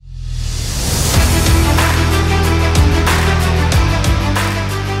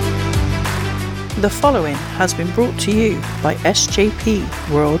The following has been brought to you by SJP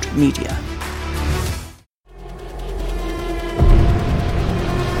World Media.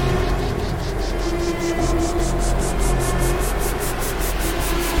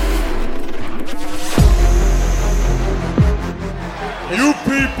 You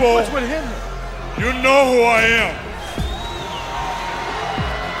people, what's with him? You know who I am,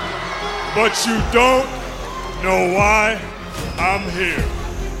 but you don't know why I'm here.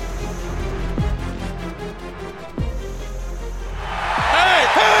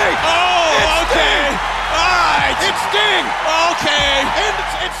 Hey! Oh, It's okay. Sting. All right. It's Sting! Okay. And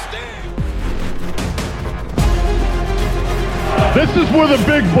it's Sting! This is where the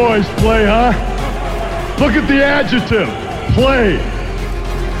big boys play, huh? Look at the adjective. Play.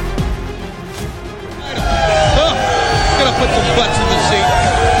 Gonna put some butts in the seat.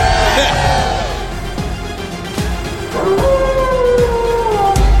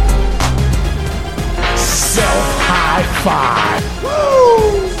 Self-high five.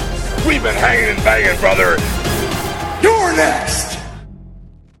 Woo! We've been hanging and banging, brother. You're next.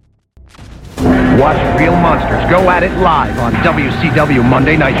 Watch Real Monsters go at it live on WCW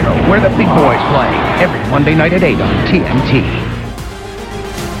Monday Nitro, where the big boys play, every Monday night at 8 on TNT.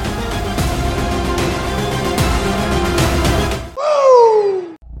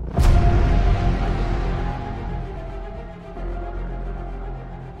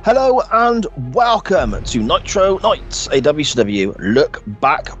 Hello and welcome to Nitro Nights, a WCW Look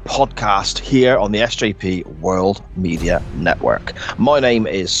Back podcast here on the SJP World Media Network. My name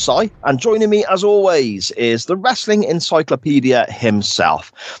is Cy, and joining me as always is the wrestling encyclopedia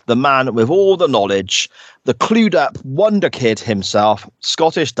himself, the man with all the knowledge, the clued up wonder kid himself,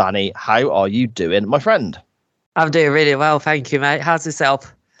 Scottish Danny. How are you doing, my friend? I'm doing really well, thank you, mate. How's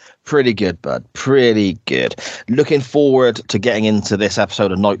yourself? Pretty good, bud. Pretty good. Looking forward to getting into this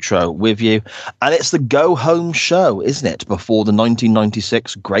episode of Nitro with you. And it's the go-home show, isn't it, before the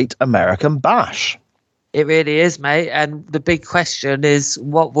 1996 Great American Bash? It really is, mate. And the big question is,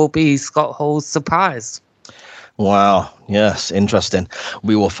 what will be Scott Hall's surprise? Wow. Yes, interesting.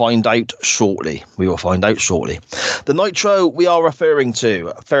 We will find out shortly. The Nitro we are referring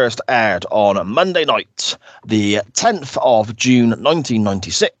to first aired on Monday night, the 10th of June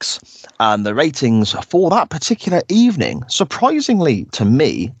 1996, and the ratings for that particular evening, surprisingly to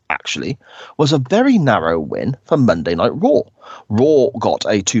me, actually, was a very narrow win for Monday Night Raw. Raw got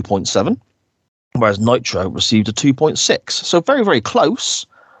a 2.7, whereas Nitro received a 2.6. So very, very close,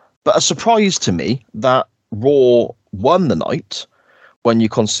 but a surprise to me that Raw won the night when you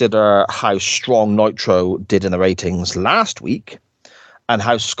consider how strong Nitro did in the ratings last week and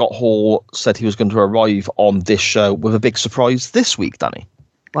how Scott Hall said he was going to arrive on this show with a big surprise this week, Danny.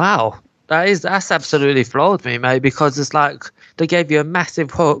 Wow, that's absolutely floored me, mate, because it's like they gave you a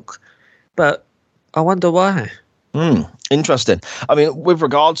massive hook, but I wonder why. Interesting. I mean, with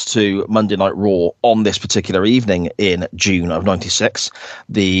regards to Monday Night Raw on this particular evening in June of 96,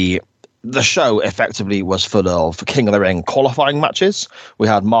 the show effectively was full of King of the Ring qualifying matches. We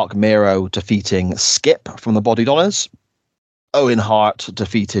had Mark Miro defeating Skip from the Body Donners. Owen Hart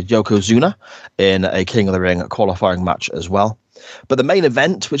defeated Yokozuna in a King of the Ring qualifying match as well. But the main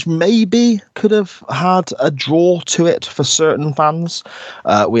event, which maybe could have had a draw to it for certain fans,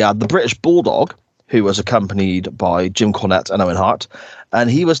 we had the British Bulldog, who was accompanied by Jim Cornette and Owen Hart. And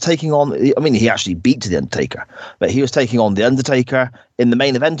he was taking on, he actually beat The Undertaker, but he was taking on The Undertaker in the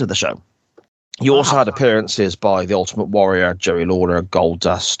main event of the show. You also had appearances by The Ultimate Warrior, Jerry Lawler,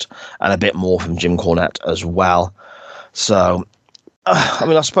 Goldust, and a bit more from Jim Cornette as well. So,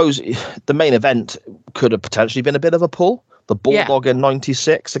 I suppose the main event could have potentially been a bit of a pull. The Bulldog in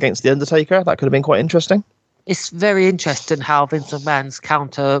 96 against The Undertaker, that could have been quite interesting. It's very interesting how Vince McMahon's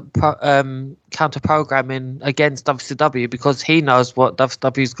counter programming against WCW, because he knows what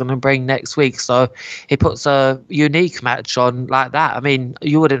WCW is going to bring next week. So he puts a unique match on like that. I mean,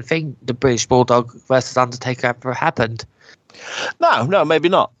 you wouldn't think the British Bulldog versus Undertaker ever happened. No, maybe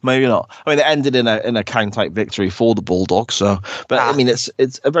not. I mean, it ended in a count-out victory for the Bulldog. I mean, it's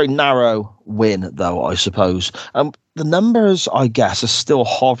a very narrow win, though, I suppose. The numbers, I guess, are still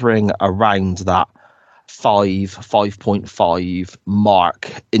hovering around that 5.5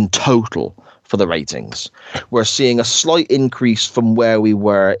 mark in total for the ratings. We're seeing a slight increase from where we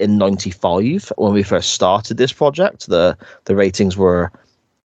were in 95 when we first started this project. The ratings were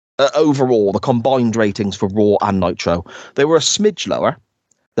overall, the combined ratings for Raw and Nitro, they were a smidge lower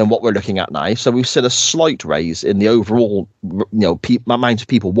than what we're looking at now. So we've seen a slight raise in the overall amount of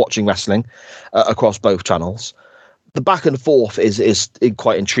people watching wrestling across both channels. The back and forth is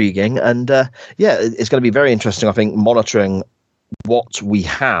quite intriguing, and it's going to be very interesting, I think, monitoring what we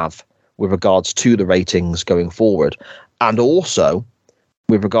have with regards to the ratings going forward, and also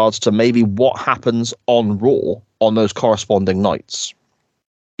with regards to maybe what happens on Raw on those corresponding nights.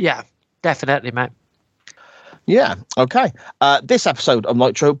 Yeah, definitely, mate. Yeah, okay. This episode of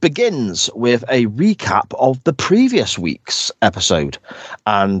Nitro begins with a recap of the previous week's episode,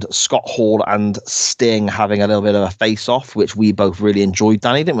 and Scott Hall and Sting having a little bit of a face-off, which we both really enjoyed,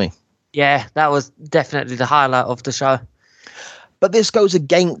 Danny, didn't we? Yeah, that was definitely the highlight of the show. But this goes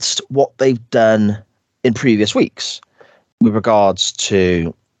against what they've done in previous weeks with regards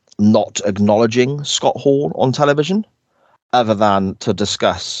to not acknowledging Scott Hall on television, other than to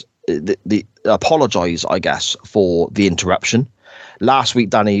discuss the apologize, I guess, for the interruption. Last week,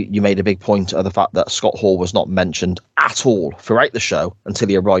 Danny, you made a big point of the fact that Scott Hall was not mentioned at all throughout the show until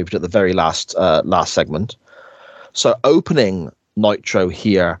he arrived at the very last segment. So opening Nitro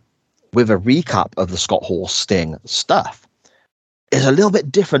here with a recap of the Scott Hall Sting stuff is a little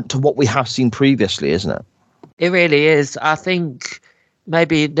bit different to what we have seen previously, isn't it? It really is. I think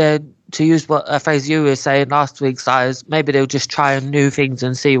maybe to use what a phrase you were saying last week, size, maybe they'll just try new things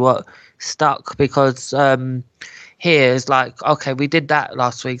and see what stuck, because here is like, okay, we did that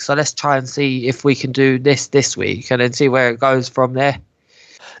last week, so let's try and see if we can do this week and then see where it goes from there.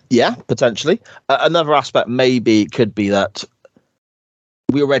 Yeah, potentially. Another aspect maybe could be that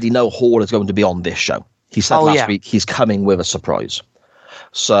we already know Hall is going to be on this show. He said last week he's coming with a surprise.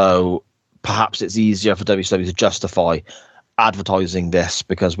 So perhaps it's easier for WWE to justify advertising this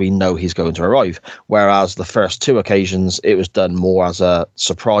because we know he's going to arrive. Whereas the first two occasions, it was done more as a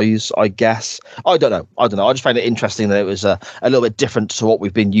surprise, I guess. I don't know. I just find it interesting that it was a little bit different to what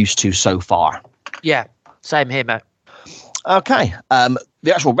we've been used to so far. Yeah, same here, mate. Okay.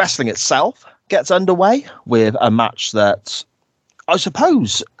 The actual wrestling itself gets underway with a match that I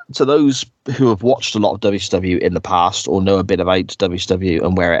suppose to those who have watched a lot of WCW in the past or know a bit about WCW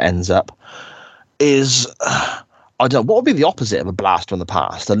and where it ends up is, I don't know, what would be the opposite of a blast from the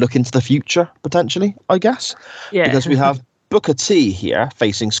past? A look into the future, potentially, I guess. Yeah. Because we have Booker T here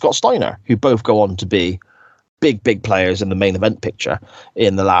facing Scott Steiner, who both go on to be big players in the main event picture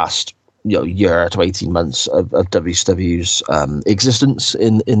in the last year to 18 months of WCW's existence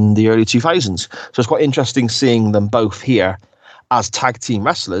in the early 2000s. So it's quite interesting seeing them both here as tag team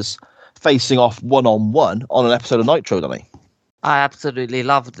wrestlers facing off one-on-one on an episode of Nitro, don't they? I absolutely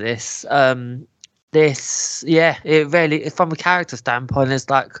love this. It really, from a character standpoint, it's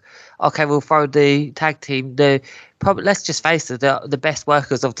like, okay, we'll throw the tag team, let's just face it, the best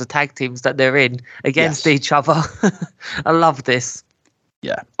workers of the tag teams that they're in against each other. I love this.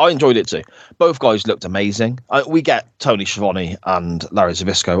 Yeah, I enjoyed it too. Both guys looked amazing. We get Tony Schiavone and Larry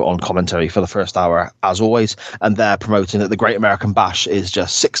Zbyszko on commentary for the first hour, as always, and they're promoting that the Great American Bash is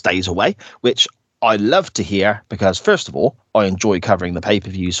just 6 days away, which I love to hear because, first of all, I enjoy covering the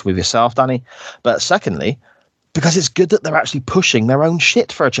pay-per-views with yourself, Danny, but secondly, because it's good that they're actually pushing their own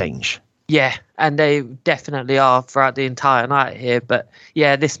shit for a change. Yeah, and they definitely are throughout the entire night here, but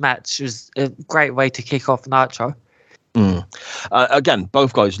yeah, this match was a great way to kick off Nitro. Again,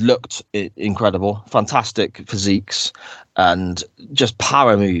 both guys looked incredible, fantastic physiques and just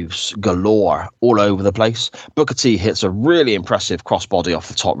power moves galore all over the place. Booker T hits a really impressive crossbody off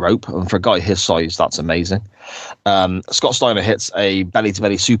the top rope, and for a guy his size, that's amazing. Scott Steiner hits a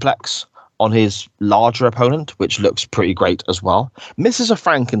belly-to-belly suplex on his larger opponent, which looks pretty great as well. Misses a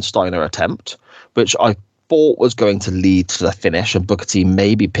Frankensteiner attempt, which I thought was going to lead to the finish and Booker T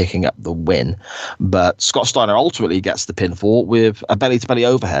maybe picking up the win, but Scott Steiner ultimately gets the pinfall with a belly-to-belly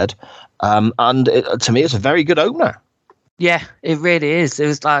overhead, and to me it's a very good opener. Yeah, it really is. It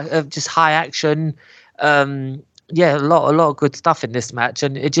was like just high action, a lot of good stuff in this match,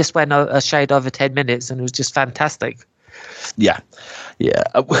 and it just went a shade over 10 minutes and it was just fantastic. Yeah.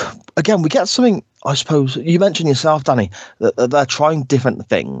 Again, we get something, I suppose, you mentioned yourself, Danny, that they're trying different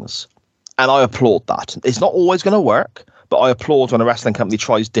things. And I applaud that. It's not always going to work, but I applaud when a wrestling company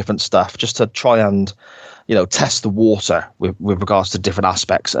tries different stuff just to try and, test the water with regards to different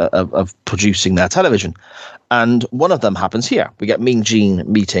aspects of producing their television. And one of them happens here. We get Mean Gene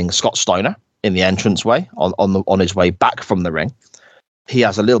meeting Scott Steiner in the entranceway on his way back from the ring. He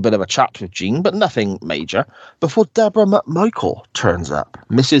has a little bit of a chat with Gene, but nothing major, before Deborah McMichael turns up.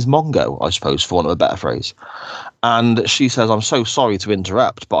 Mrs. Mongo, I suppose, for want of a better phrase. And she says, "I'm so sorry to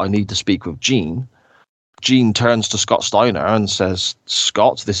interrupt, but I need to speak with Gene." Gene turns to Scott Steiner and says,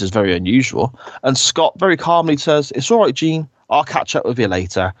 "Scott, this is very unusual." And Scott very calmly says, "It's all right, Gene. I'll catch up with you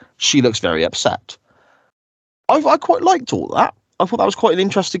later." She looks very upset. I quite liked all that. I thought that was quite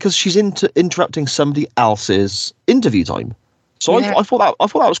interesting because she's interrupting somebody else's interview time. So yeah. I thought that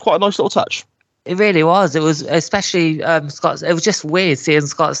was quite a nice little touch. It really was. It was especially Scott. It was just weird seeing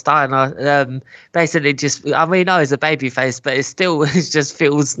Scott Steiner basically just. I mean, I know he's a babyface, but it just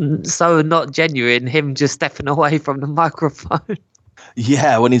feels so not genuine. Him just stepping away from the microphone.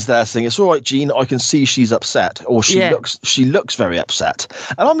 Yeah, when he's there saying, "It's all right, Gene. I can see she's upset," or she looks very upset,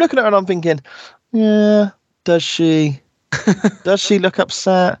 and I'm looking at her and I'm thinking, yeah, does she? Does she look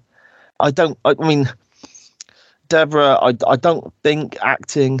upset? I mean, Deborah, I don't think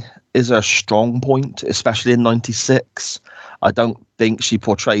acting is a strong point, especially in '96. I don't think she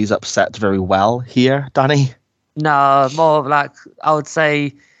portrays upset very well here, Danny. No, more like I would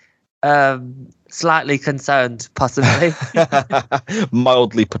say slightly concerned, possibly.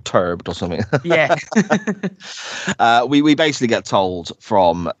 Mildly perturbed or something. Yeah. We basically get told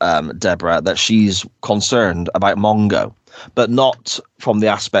from Deborah that she's concerned about Mongo, but not from the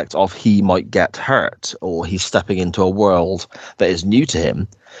aspect of he might get hurt or he's stepping into a world that is new to him.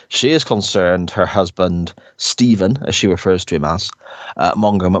 She is concerned her husband, Stephen, as she refers to him as,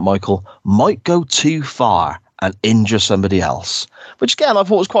 Mongo McMichael, might go too far and injure somebody else, which again I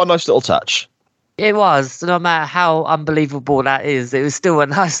thought was quite a nice little touch. It was, no matter how unbelievable that is, it was still a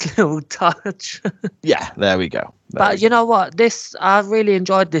nice little touch. Yeah, there we go. But you know what? I really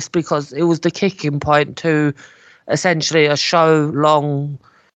enjoyed this because it was the kicking point to essentially a show-long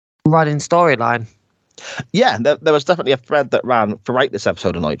running storyline. Yeah, there was definitely a thread that ran throughout this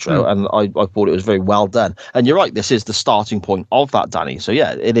episode of Nitro, and I thought it was very well done. And you're right, this is the starting point of that, Danny. So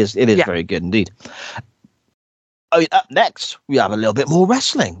yeah, it is very good indeed. I mean, up next, we have a little bit more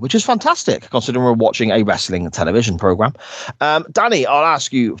wrestling, which is fantastic, considering we're watching a wrestling television program. Danny, I'll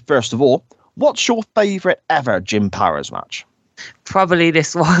ask you, first of all, what's your favourite ever Jim Powers match? Probably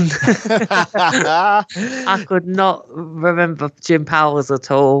this one. I could not remember Jim Powers at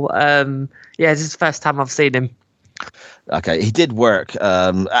all. This is the first time I've seen him. Okay, he did work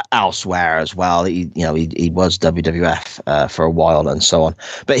elsewhere as well. He was WWF for a while and so on.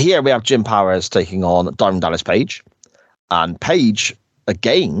 But here we have Jim Powers taking on Diamond Dallas Page. And Page,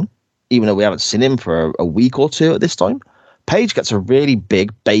 again, even though we haven't seen him for a week or two at this time, Page gets a really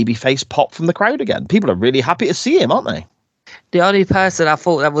big babyface pop from the crowd again. People are really happy to see him, aren't they? The only person I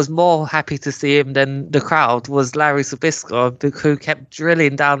thought that was more happy to see him than the crowd was Larry Zbyszko, who kept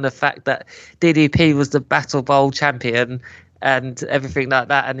drilling down the fact that DDP was the Battle Bowl champion and everything like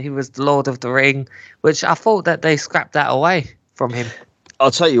that, and he was the Lord of the Ring, which I thought that they scrapped that away from him.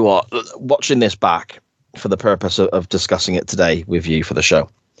 I'll tell you what, watching this back for the purpose of discussing it today with you for the show,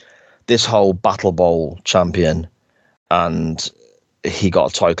 this whole Battle Bowl champion, and he got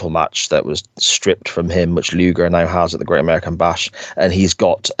a title match that was stripped from him, which Luger now has at the Great American Bash, and he's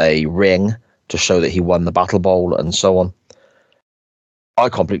got a ring to show that he won the Battle Bowl and so on. I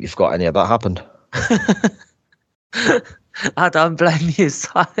completely forgot any of that happened. I don't blame you, Si.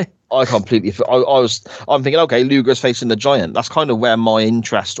 I'm thinking, okay, Luger's facing the Giant. That's kind of where my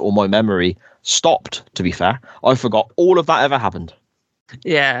interest or my memory stopped, to be fair. I forgot all of that ever happened.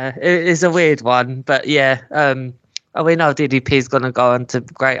 Yeah, it is a weird one, but yeah, we know DDP is going to go on to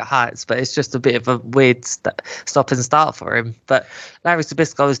great heights, but it's just a bit of a weird stop and start for him. But Larry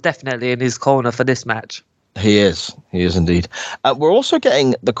Zbyszko is definitely in his corner for this match. He is indeed. We're also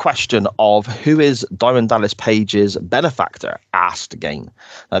getting the question of who is Diamond Dallas Page's benefactor asked again.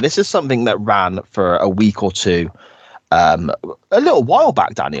 Now, this is something that ran for a week or two, a little while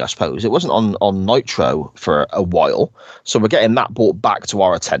back, Danny, I suppose. It wasn't on Nitro for a while, so we're getting that brought back to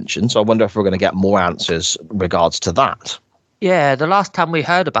our attention. So I wonder if we're going to get more answers in regards to that. Yeah, the last time we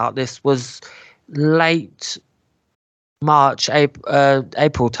heard about this was late March,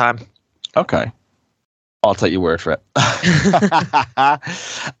 April time. Okay. I'll take your word for it.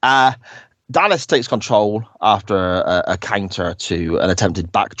 Dallas takes control after a counter to an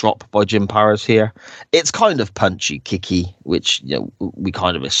attempted backdrop by Jim Powers here. It's kind of punchy, kicky, which we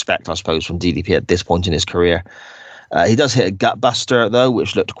kind of expect, I suppose, from DDP at this point in his career. He does hit a gut buster, though,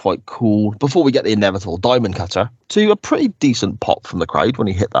 which looked quite cool, before we get the inevitable diamond cutter to a pretty decent pop from the crowd when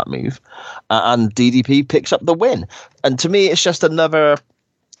he hit that move. And DDP picks up the win. And to me, it's just another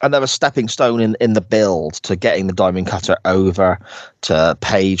stepping stone in the build to getting the diamond cutter over, to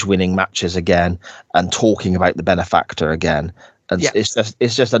Page winning matches again and talking about the benefactor again. And yeah,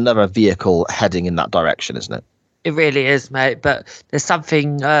 it's just another vehicle heading in that direction, isn't it? It really is, mate. But there's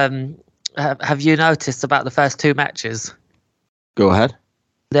something, have you noticed about the first two matches? Go ahead.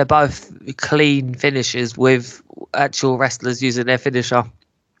 They're both clean finishes with actual wrestlers using their finisher.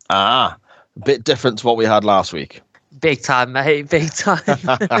 A bit different to what we had last week. Big time, mate. Big time.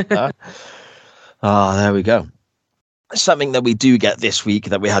 There we go. Something that we do get this week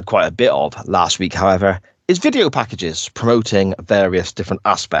that we had quite a bit of last week, however, is video packages promoting various different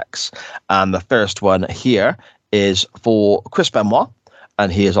aspects. And the first one here is for Chris Benoit,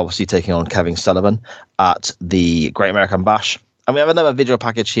 and he is obviously taking on Kevin Sullivan at the Great American Bash. And we have another video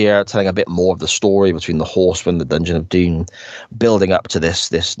package here telling a bit more of the story between the Horseman, the Dungeon of Doom, building up to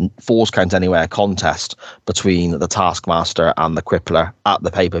this Falls Count Anywhere contest between the Taskmaster and the Crippler at the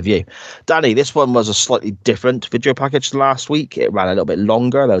pay-per-view. Danny, this one was a slightly different video package last week. It ran a little bit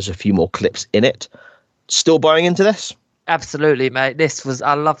longer. There was a few more clips in it. Still buying into this? Absolutely, mate.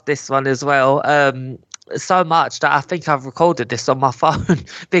 I love this one as well. So much that I think I've recorded this on my phone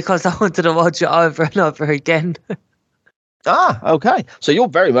because I wanted to watch it over and over again. Okay. So you're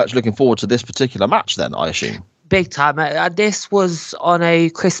very much looking forward to this particular match then, I assume. Big time. This was on a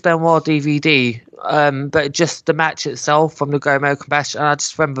Chris Benoit DVD, but just the match itself from the Great American Bash, and I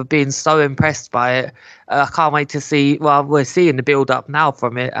just remember being so impressed by it. I can't wait to see, well, we're seeing the build-up now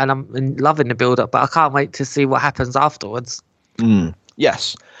from it, and I'm loving the build-up, but I can't wait to see what happens afterwards.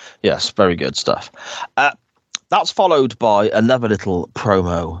 Yes, very good stuff. That's followed by another little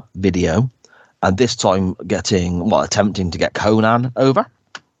promo video, and this time attempting to get Conan over.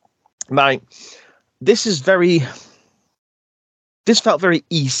 Now, this felt very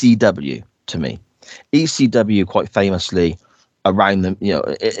ECW to me. ECW, quite famously, around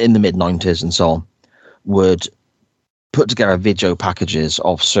in the mid-90s and so on, would put together video packages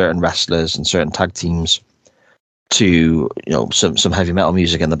of certain wrestlers and certain tag teams to, some heavy metal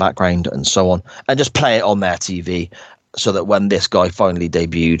music in the background and so on, and just play it on their TV so that when this guy finally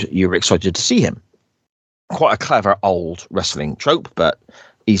debuted, you were excited to see him. Quite a clever old wrestling trope, but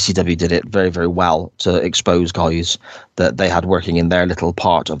ECW did it very, very well to expose guys that they had working in their little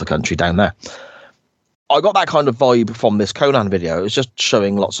part of the country down there. I got that kind of vibe from this Conan video. It was just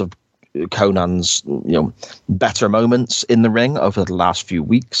showing lots of Conan's better moments in the ring over the last few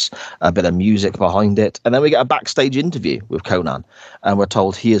weeks, a bit of music behind it, and then we get a backstage interview with Conan, and we're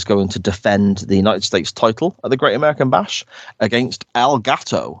told he is going to defend the United States title at the Great American Bash against El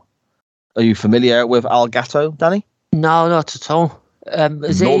Gato. Are you familiar with El Gato, Danny? No, not at all.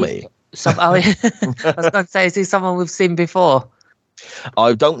 Is Nor he me. I was going to say, is he someone we've seen before?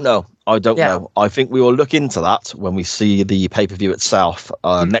 I don't know. I think we will look into that when we see the pay-per-view itself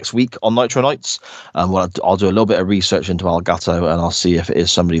next week on Nitro Nights. I'll do a little bit of research into El Gato, and I'll see if it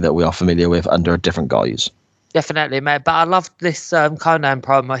is somebody that we are familiar with under a different guise. Definitely, mate. But I loved this Conan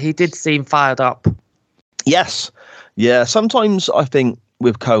promo. He did seem fired up. Yes. Yeah, sometimes I think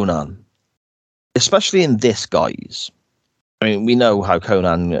with Conan, especially in this guise, I mean, we know how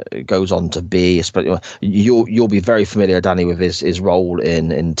Conan goes on to be. Especially, you'll be very familiar, Danny, with his role in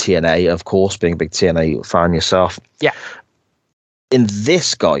TNA, of course, being a big TNA fan yourself. Yeah. In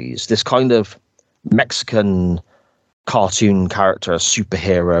this guise, this kind of Mexican cartoon character,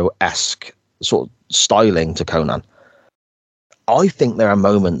 superhero-esque sort of styling to Conan, I think there are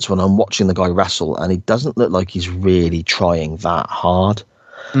moments when I'm watching the guy wrestle and he doesn't look like he's really trying that hard.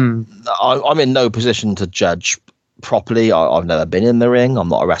 I'm in no position to judge properly. I've never been in the ring. I'm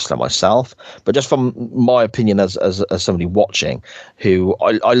not a wrestler myself, but just from my opinion as somebody watching, who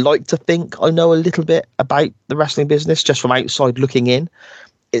I like to think I know a little bit about the wrestling business just from outside looking in,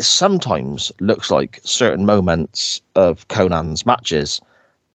 it sometimes looks like certain moments of Conan's matches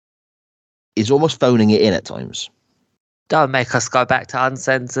is almost phoning it in at times. Don't make us go back to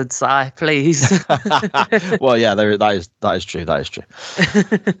uncensored, Si, please. Well, yeah, that is true. That is true.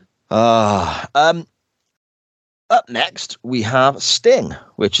 Up next, we have Sting,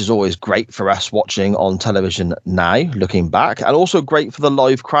 which is always great for us watching on television now, looking back, and also great for the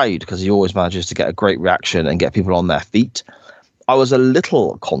live crowd because he always manages to get a great reaction and get people on their feet. I was a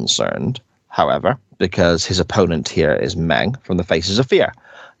little concerned, however, because his opponent here is Meng from the Faces of Fear.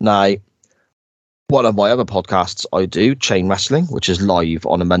 Now, one of my other podcasts I do, Chain Wrestling, which is live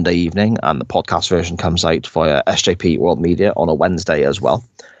on a Monday evening, and the podcast version comes out via SJP World Media on a Wednesday as well.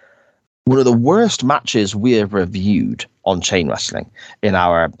 One of the worst matches we have reviewed on Chain Wrestling in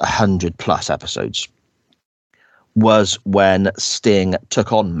our 100 plus episodes was when Sting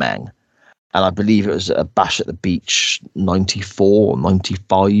took on Meng. And I believe it was a Bash at the Beach 94 or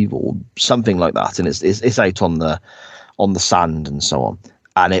 95 or something like that. And it's out on the sand and so on.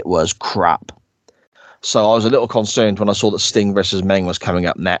 And it was crap. So I was a little concerned when I saw that Sting versus Meng was coming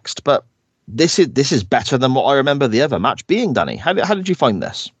up next. But this is better than what I remember the other match being, Danny. How did you find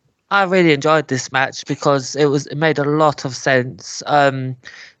this? I really enjoyed this match because it made a lot of sense.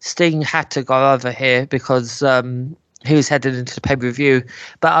 Sting had to go over here because he was headed into the pay-per-view.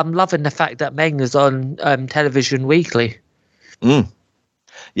 But I'm loving the fact that Meng is on television weekly.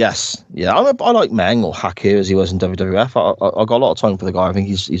 Yes. Yeah, I like Meng, or Haku as he was in WWF. I got a lot of time for the guy. I think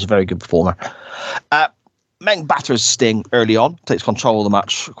he's a very good performer. Meng batters Sting early on, takes control of the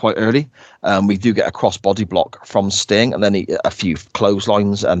match quite early. We do get a cross-body block from Sting, and then a few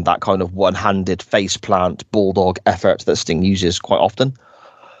clotheslines and that kind of one-handed face plant bulldog effort that Sting uses quite often.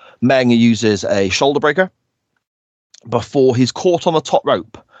 Meng uses a shoulder breaker before he's caught on the top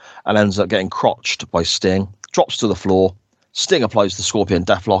rope and ends up getting crotched by Sting, drops to the floor. Sting applies the Scorpion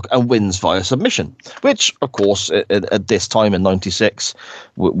Deathlock and wins via submission, which, of course, at this time in 96,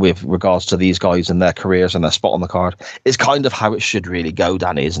 with regards to these guys and their careers and their spot on the card, is kind of how it should really go,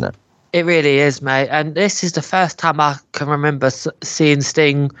 Danny, isn't it? It really is, mate. And this is the first time I can remember seeing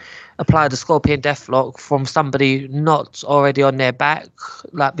Sting apply the Scorpion Deathlock from somebody not already on their back,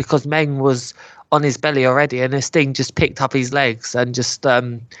 like because Meng was on his belly already, and the Sting just picked up his legs and just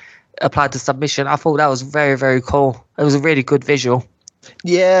applied the submission. I thought that was very, very cool. It was a really good visual.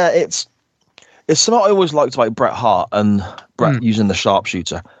 Yeah, it's something I always liked about Bret Hart and Bret using the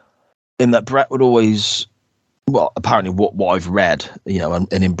sharpshooter, in that Bret would always, well, apparently what I've read, you know,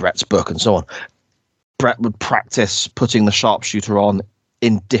 and in Bret's book and so on, Bret would practice putting the sharpshooter on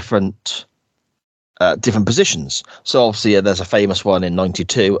in different positions. So obviously there's a famous one in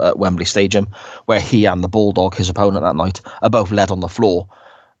 92 at Wembley Stadium where he and the Bulldog, his opponent that night, are both led on the floor.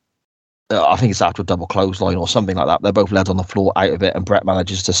 I think it's after a double clothesline or something like that. They're both led on the floor out of it, and Bret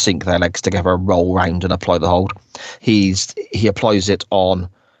manages to sink their legs together, roll round, and apply the hold. He applies it on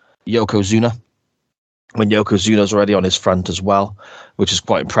Yokozuna when Yokozuna's already on his front as well, which is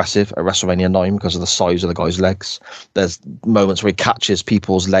quite impressive at WrestleMania 9 because of the size of the guy's legs. There's moments where he catches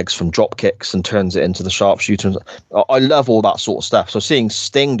people's legs from drop kicks and turns it into the sharpshooter. I love all that sort of stuff. So seeing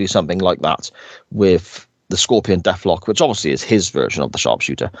Sting do something like that with the Scorpion Deathlock, which obviously is his version of the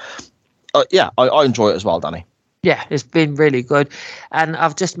sharpshooter, I enjoy it as well, Danny. Yeah, it's been really good. And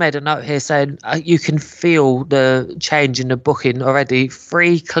I've just made a note here saying you can feel the change in the booking already.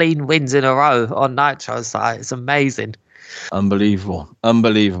 3 clean wins in a row on Nitro site. It's amazing. Unbelievable.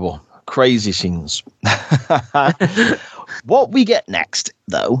 Crazy scenes. What we get next,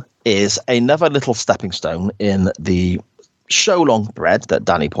 though, is another little stepping stone in the show-long thread that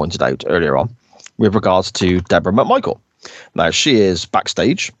Danny pointed out earlier on with regards to Deborah McMichael. Now, she is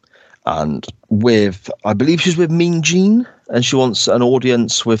backstage, and I believe she's with Mean Gene, and she wants an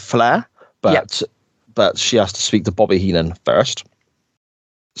audience with Flair, but she has to speak to Bobby Heenan first.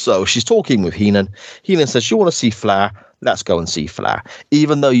 So she's talking with Heenan. Heenan says, "You want to see Flair? Let's go and see Flair.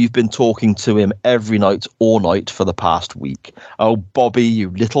 Even though you've been talking to him every night, all night for the past week. Oh, Bobby, you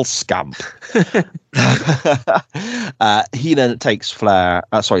little scamp." Heenan takes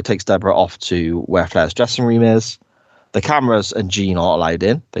Deborah off to where Flair's dressing room is. The cameras and Gene aren't allowed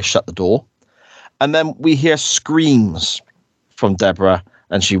in. They shut the door. And then we hear screams from Deborah,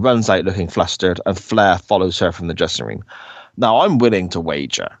 and she runs out looking flustered, and Flair follows her from the dressing room. Now, I'm willing to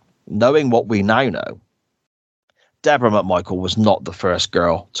wager, knowing what we now know, Deborah McMichael was not the first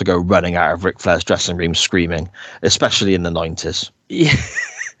girl to go running out of Ric Flair's dressing room screaming, especially in the 90s. Yeah.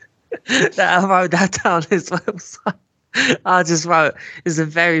 I wrote that down as well. I just wrote, it's a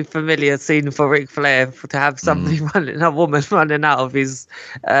very familiar scene for Ric Flair to have somebody a woman running out of his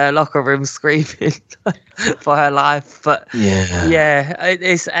locker room screaming for her life. But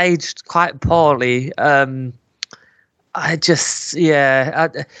it's aged quite poorly. I'm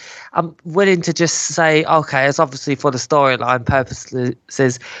willing to just say, okay, it's obviously for the storyline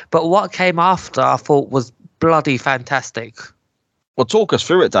purposes, but what came after I thought was bloody fantastic. Well, talk us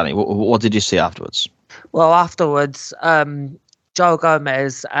through it, Danny. What did you see afterwards? Well, afterwards, Joe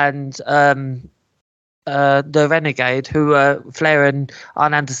Gomez and the Renegade, who were Flair and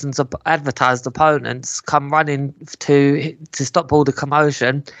Arn Anderson's advertised opponents, come running to stop all the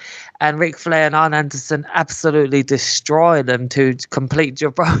commotion, and Ric Flair and Arn Anderson absolutely destroy them to complete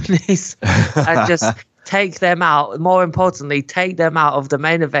jabronis and just take them out. More importantly, take them out of the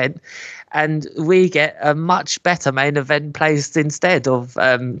main event. And we get a much better main event placed instead of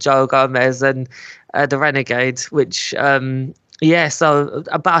Joe Gomez and the Renegade, which, but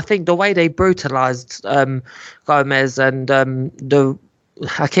I think the way they brutalized Gomez and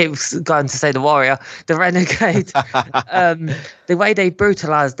I keep going to say the Warrior, the Renegade, the way they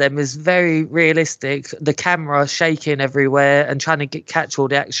brutalized them is very realistic. The camera shaking everywhere and trying to catch all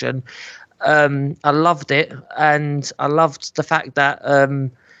the action. I loved it, and I loved the fact that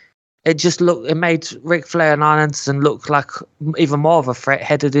it made Ric Flair and Arn Anderson look like even more of a threat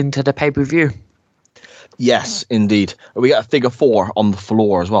headed into the pay-per-view. Yes, indeed. We get a figure 4 on the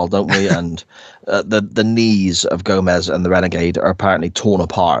floor as well, don't we? And the knees of Gomez and the Renegade are apparently torn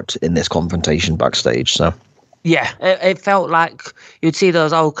apart in this confrontation backstage. So, yeah, it felt like you'd see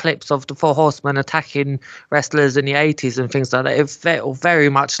those old clips of the Four Horsemen attacking wrestlers in the 80s and things like that. It felt very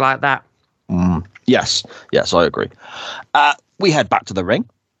much like that. Yes, I agree. We head back to the ring,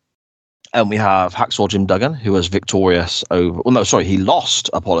 and we have Hacksaw Jim Duggan, who was victorious over... Well, no, sorry, he lost,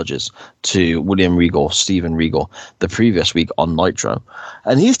 to Steven Regal, the previous week on Nitro.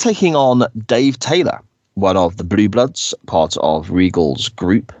 And he's taking on Dave Taylor, one of the Blue Bloods, part of Regal's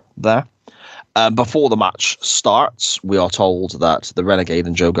group there. Before the match starts, we are told that the Renegade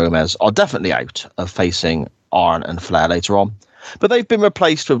and Joe Gomez are definitely out of facing Arn and Flair later on. But they've been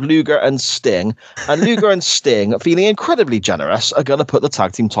replaced with Luger and Sting. And Luger and Sting, feeling incredibly generous, are going to put the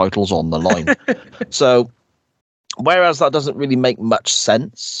tag team titles on the line. So, whereas that doesn't really make much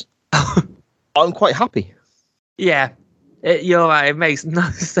sense, I'm quite happy. Yeah, you're right. It makes no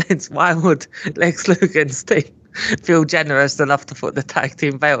sense. Why would Lex Luger and Sting feel generous enough to put the tag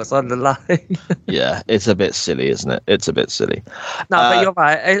team belts on the line? Yeah, it's a bit silly, isn't it? It's a bit silly. No, but you're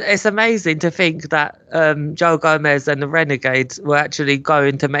right. It's amazing to think that Joe Gomez and the Renegades were actually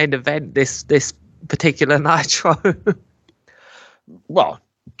going to main event this particular Nitro. Well,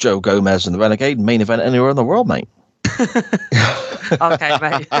 Joe Gomez and the Renegade main event anywhere in the world, mate. Okay,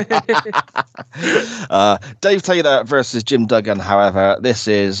 mate. Dave Taylor versus Jim Duggan, however,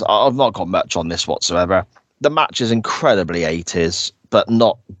 I've not got much on this whatsoever. The match is incredibly 80s, but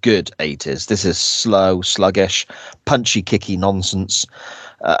not good 80s. This is slow, sluggish, punchy, kicky nonsense,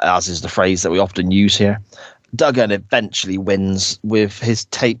 as is the phrase that we often use here. Duggan eventually wins with his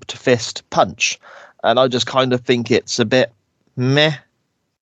taped fist punch, and I just kind of think it's a bit meh.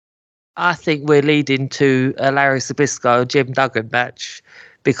 I think we're leading to a Larry Zbyszko Jim Duggan match,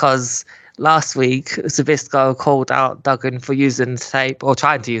 because last week Zbyszko called out Duggan for using the tape, or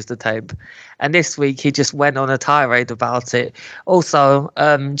trying to use the tape, and this week he just went on a tirade about it. Also,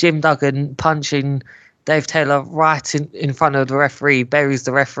 Jim Duggan punching Dave Taylor right in front of the referee buries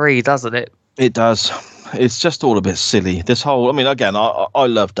the referee, doesn't it? It does. It's just all a bit silly. This whole, I mean, again, I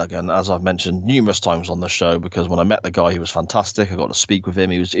love Duggan, as I've mentioned numerous times on the show, because when I met the guy, he was fantastic. I got to speak with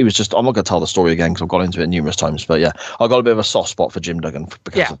him. He was just, I'm not going to tell the story again because I've gone into it numerous times, but yeah, I got a bit of a soft spot for Jim Duggan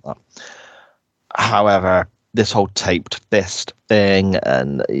because of that. However, this whole taped fist thing,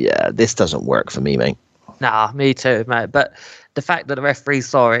 and yeah, this doesn't work for me, mate. Nah, me too, mate. But the fact that the referee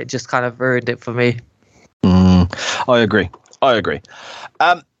saw it just kind of ruined it for me. I agree.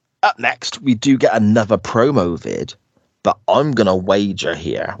 Up next, we do get another promo vid, but I'm going to wager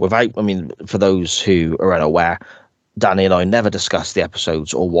here, for those who are unaware, Danny and I never discuss the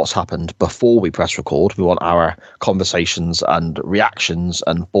episodes or what's happened before we press record. We want our conversations and reactions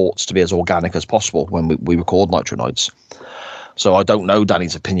and thoughts to be as organic as possible when we record Nitro Nights. So I don't know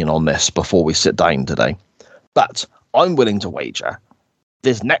Danny's opinion on this before we sit down today. But I'm willing to wager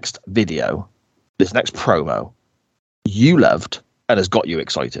this next video, this next promo, you loved and has got you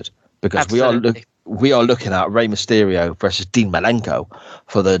excited, because we are looking at Rey Mysterio versus Dean Malenko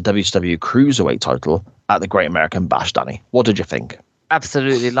for the WCW Cruiserweight title at the Great American Bash. Danny, what did you think?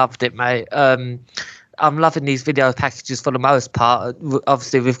 Absolutely loved it, mate. I'm loving these video packages for the most part.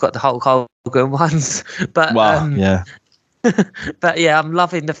 Obviously, we've got the Hulk Hogan ones, but yeah. But yeah, I'm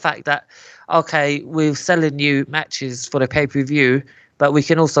loving the fact that, okay, we're selling you matches for the pay-per-view, but we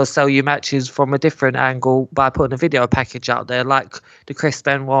can also sell you matches from a different angle by putting a video package out there, like the Chris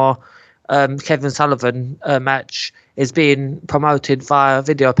Benoit, Kevin Sullivan match is being promoted via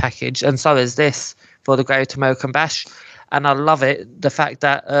video package, and so is this for the Great American Bash. And I love it, the fact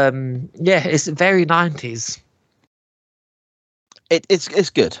that, it's very 90s. It's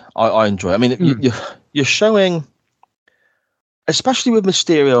good. I enjoy it. I mean, you're showing, especially with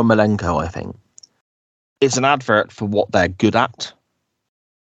Mysterio and Malenko, I think, it's an advert for what they're good at.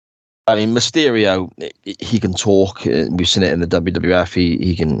 I mean, Mysterio, he can talk. We've seen it in the WWF.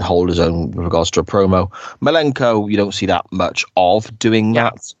 He can hold his own with regards to a promo. Malenko, you don't see that much of doing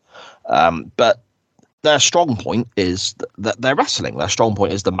that. But their strong point is that they're wrestling. Their strong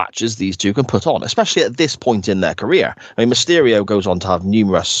point is the matches these two can put on, especially at this point in their career. I mean, Mysterio goes on to have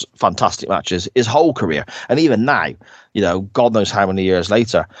numerous fantastic matches his whole career. And even now, God knows how many years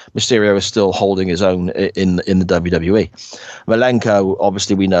later, Mysterio is still holding his own in the WWE. Malenko,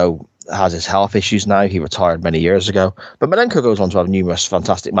 obviously, we know, has his health issues now. He retired many years ago. But Malenko goes on to have numerous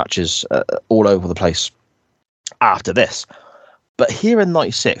fantastic matches all over the place after this. But here in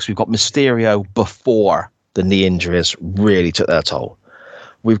 96, we've got Mysterio before the knee injuries really took their toll.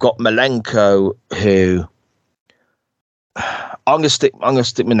 We've got Malenko, who I'm gonna stick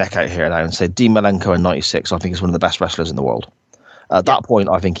my neck out here now and say Dean Malenko in 96, I think, is one of the best wrestlers in the world. At that point,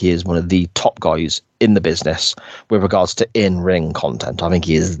 I think he is one of the top guys in the business with regards to in-ring content. I think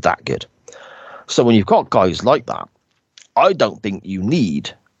he is that good. So when you've got guys like that, I don't think you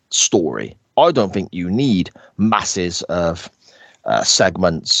need story. I don't think you need masses of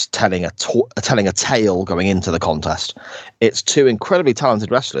segments telling a tale going into the contest. It's two incredibly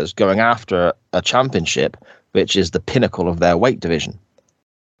talented wrestlers going after a championship, which is the pinnacle of their weight division.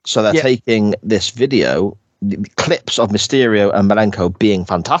 So they're taking this video, clips of Mysterio and Malenko being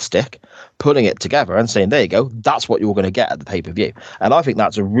fantastic, putting it together and saying, there you go, that's what you're going to get at the pay-per-view. And I think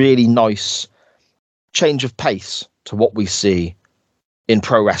that's a really nice change of pace to what we see in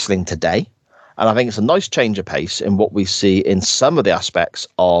pro wrestling today. And I think it's a nice change of pace in what we see in some of the aspects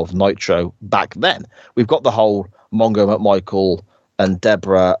of Nitro back then. We've got the whole Mongo McMichael and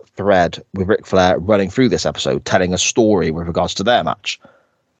Deborah thread with Ric Flair running through this episode, telling a story with regards to their match.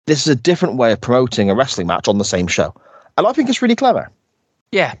 This is a different way of promoting a wrestling match on the same show. And I think it's really clever.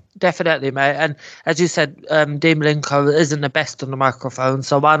 Yeah, definitely, mate. And as you said, Dean Malenko isn't the best on the microphone,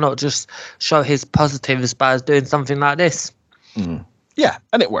 so why not just show his positives by doing something like this? Yeah,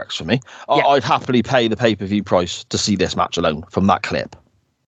 and it works for me. Yeah. I'd happily pay the pay-per-view price to see this match alone from that clip.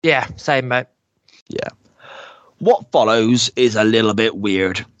 Yeah, same, mate. Yeah. What follows is a little bit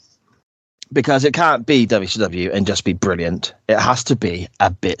weird, because it can't be WCW and just be brilliant. It has to be a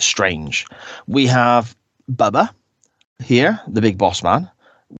bit strange. We have Bubba here, the big boss man,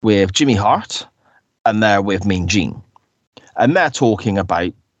 with Jimmy Hart, and they're with Mean Gene. And they're talking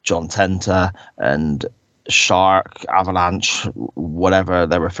about John Tenta and Shark, Avalanche, whatever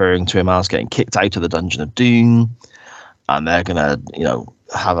they're referring to him as, getting kicked out of the Dungeon of Doom. And they're going to,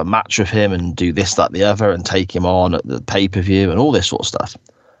 have a match with him and do this, that, the other, and take him on at the pay-per-view and all this sort of stuff.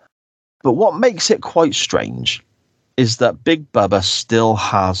 But what makes it quite strange is that Big Bubba still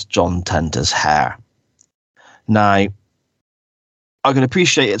has John Tenta's hair. Now, I can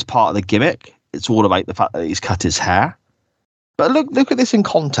appreciate it's part of the gimmick. It's all about the fact that he's cut his hair. But look at this in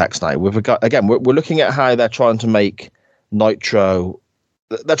context now. We're looking at how they're trying to make Nitro.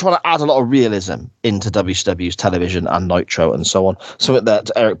 They're trying to add a lot of realism into WCW's television and Nitro and so on. Something that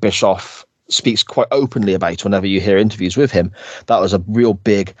Eric Bischoff speaks quite openly about whenever you hear interviews with him. That was a real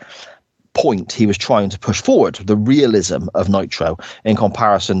big point he was trying to push forward, the realism of Nitro in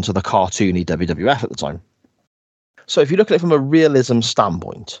comparison to the cartoony WWF at the time. So if you look at it from a realism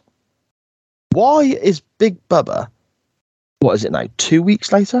standpoint, why is Big Bubba, what is it now, 2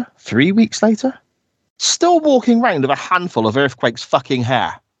 weeks later, 3 weeks later, still walking around with a handful of Earthquake's fucking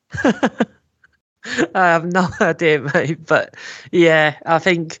hair? I have no idea, mate. But yeah, I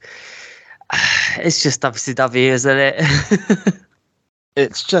think it's just WCW, isn't it?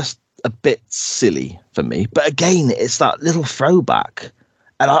 It's just a bit silly for me. But again, it's that little throwback.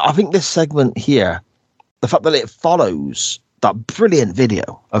 And I think this segment here, the fact that it follows that brilliant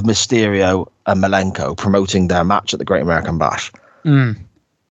video of Mysterio and Malenko promoting their match at the Great American Bash.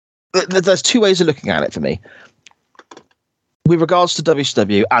 There's two ways of looking at it for me. With regards to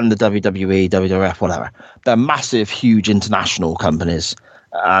WCW and the WWE, WWF, whatever, they're massive, huge international companies,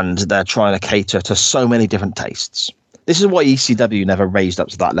 and they're trying to cater to so many different tastes. This is why ECW never raised up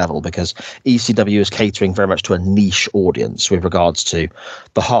to that level, because ECW is catering very much to a niche audience with regards to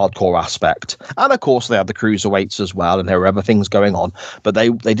the hardcore aspect. And of course, they had the cruiserweights as well, and there were other things going on, but they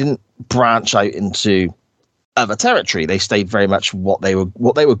didn't branch out into other territory. They stayed very much what they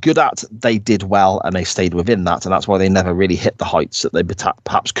were good at. They did well, and they stayed within that, and that's why they never really hit the heights that they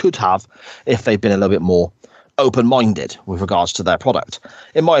perhaps could have if they'd been a little bit more open-minded with regards to their product,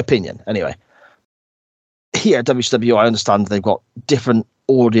 in my opinion. Anyway, here at WCW, I understand they've got different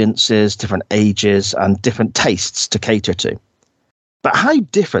audiences, different ages, and different tastes to cater to. But how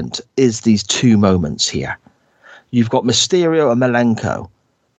different is these two moments here? You've got Mysterio and Malenko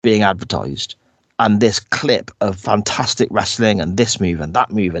being advertised, and this clip of fantastic wrestling and this move and that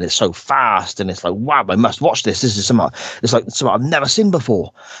move, and it's so fast, and it's like, wow, I must watch this. This is something I've never seen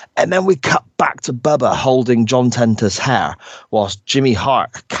before. And then we cut back to Bubba holding John Tenta's hair whilst Jimmy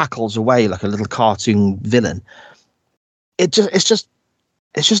Hart cackles away like a little cartoon villain. It's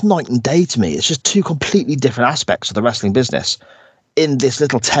just night and day to me. It's just two completely different aspects of the wrestling business in this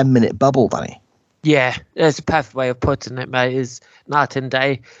little 10-minute bubble, Danny. Yeah, there's a perfect way of putting it, mate. Is night and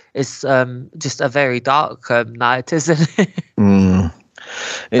day. It's just a very dark night, isn't it?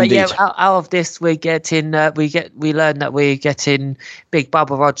 But yeah, out of this, we learn that we're getting Big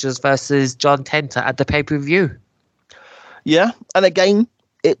Bubba Rogers versus John Tenta at the pay-per-view. Yeah, and again,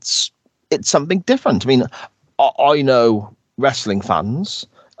 it's something different. I mean, I know wrestling fans.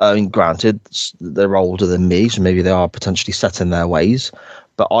 I mean, granted, they're older than me, so maybe they are potentially set in their ways.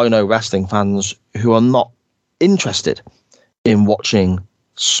 But I know wrestling fans who are not interested in watching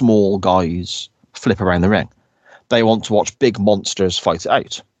small guys flip around the ring. They want to watch big monsters fight it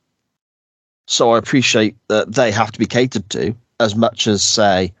out. So I appreciate that they have to be catered to, as much as,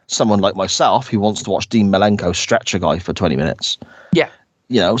 say, someone like myself who wants to watch Dean Malenko stretch a guy for 20 minutes. Yeah.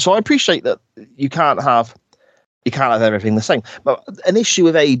 So I appreciate that you can't have everything the same. But an issue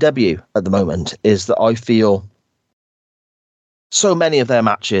with AEW at the moment is that I feel so many of their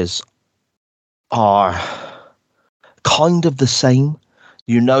matches are kind of the same.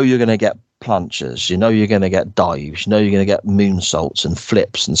 You're going to get planches, you're going to get dives, you're going to get moonsaults and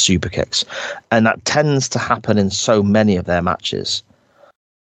flips and super kicks. And that tends to happen in so many of their matches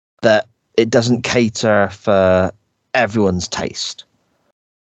that it doesn't cater for everyone's taste.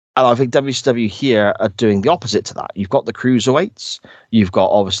 And I think WCW here are doing the opposite to that. You've got the cruiserweights. You've got,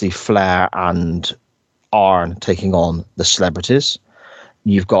 obviously, Flair and Arn taking on the celebrities.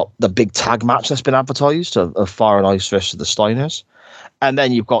 You've got the big tag match that's been advertised of Fire and Ice versus the Steiners. And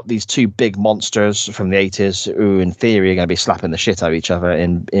then you've got these two big monsters from the 80s who, in theory, are going to be slapping the shit out of each other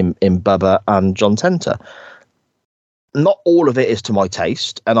in Bubba and John Tenta. Not all of it is to my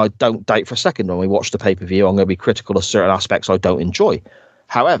taste, and I don't doubt for a second when we watch the pay-per-view I'm going to be critical of certain aspects I don't enjoy.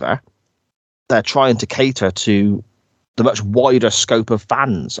 However, they're trying to cater to the much wider scope of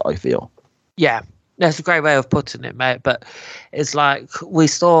fans, I feel. Yeah, that's a great way of putting it, mate. But it's like we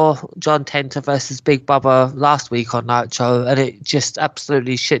saw John Tenta versus Big Bubba last week on Nitro, and it just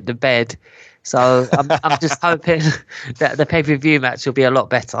absolutely shit the bed. So I'm just hoping that the pay-per-view match will be a lot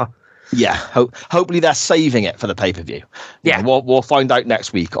better. Yeah, hopefully they're saving it for the pay-per-view. Yeah. We'll find out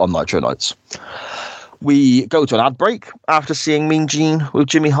next week on Nitro Nights. We go to an ad break after seeing Mean Gene with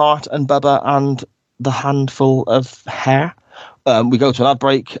Jimmy Hart and Bubba and the handful of hair. We go to an ad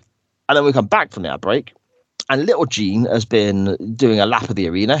break, and then we come back from the ad break, and Little Gene has been doing a lap of the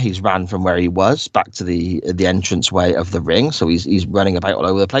arena. He's ran from where he was back to the entranceway of the ring, so he's running about all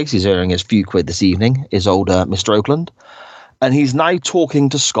over the place. He's earning his few quid this evening, his old Mr. Oakland. And he's now talking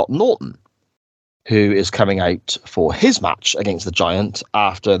to Scott Norton, who is coming out for his match against the Giant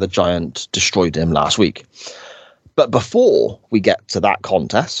after the Giant destroyed him last week. But before we get to that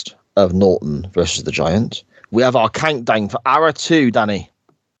contest of Norton versus the Giant, we have our countdown for hour 2, Danny.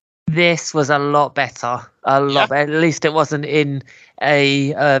 This was a lot better. Better. At least it wasn't in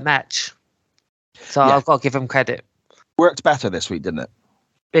a match. So I've got to give him credit. Worked better this week, didn't it?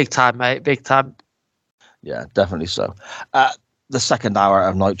 Big time, mate. Big time. Yeah, definitely so. The second hour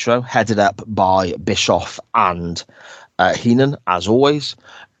of Nitro, headed up by Bischoff and Heenan, as always,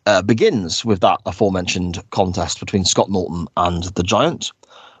 begins with that aforementioned contest between Scott Norton and the Giant.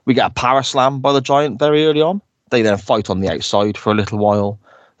 We get a power slam by the Giant very early on. They then fight on the outside for a little while.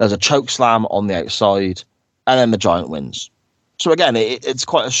 There's a choke slam on the outside, and then the Giant wins. So again, it's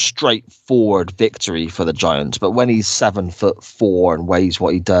quite a straightforward victory for the Giant. But when he's 7'4" and weighs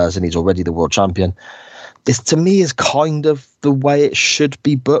what he does, and he's already the world champion, this to me is kind of the way it should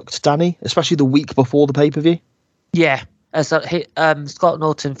be booked, Danny, especially the week before the pay-per-view. Yeah. So Scott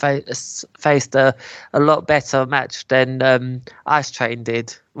Norton faced a lot better match than Ice Train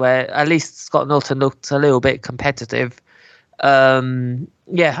did, where at least Scott Norton looked a little bit competitive. I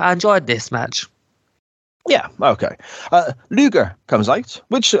enjoyed this match. Yeah, okay. Luger comes out,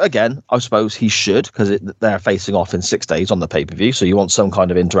 which, again, I suppose he should, because they're facing off in 6 days on the pay-per-view, so you want some kind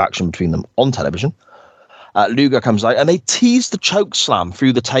of interaction between them on television. Luger comes out, and they tease the choke slam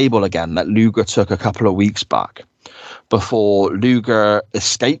through the table again that Luger took a couple of weeks back before Luger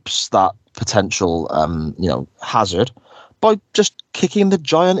escapes that potential, hazard by just kicking the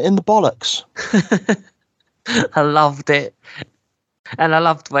Giant in the bollocks. I loved it. And I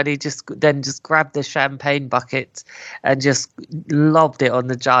loved when he just grabbed the champagne bucket and just lobbed it on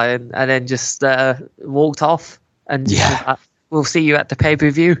the Giant and then just walked off. And we'll see you at the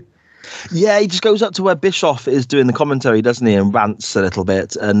pay-per-view. Yeah, he just goes up to where Bischoff is doing the commentary, doesn't he, and rants a little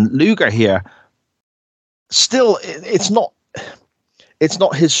bit. And Luger here, still, it's not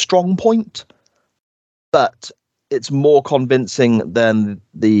his strong point, but it's more convincing than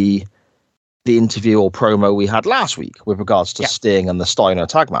the interview or promo we had last week with regards to Sting and the Steiner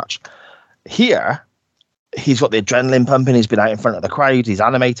tag match. Here, he's got the adrenaline pumping. He's been out in front of the crowd. He's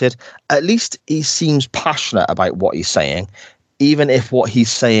animated. At least he seems passionate about what he's saying, even if what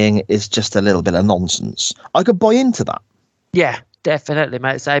he's saying is just a little bit of nonsense. I could buy into that. Yeah, definitely,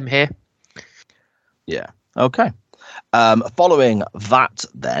 mate. Same here. Yeah. Okay. Following that,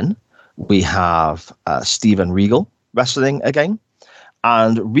 then, we have Steven Regal wrestling again.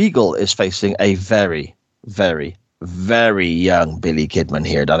 And Regal is facing a very, very, very young Billy Kidman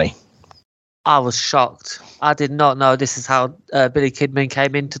here, Danny. I was shocked. I did not know this is how Billy Kidman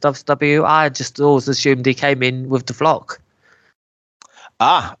came into WWE. I just always assumed he came in with the Flock.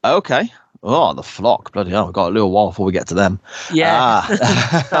 Ah, okay. Oh, the Flock. Bloody hell, we've got a little while before we get to them. Yeah.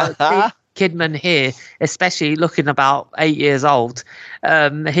 Kidman here, especially looking about 8 years old,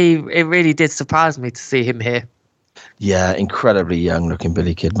 it really did surprise me to see him here. Yeah, incredibly young looking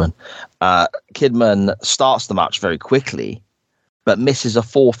Billy Kidman. Kidman starts the match very quickly, but misses a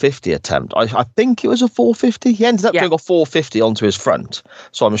 450 attempt. I think it was a 450. He ended up doing a 450 onto his front.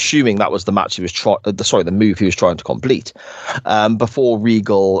 So I'm assuming that was the match he was the move he was trying to complete. Before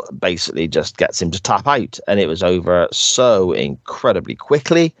Regal basically just gets him to tap out, and it was over so incredibly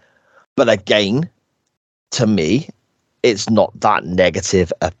quickly. But again, to me, it's not that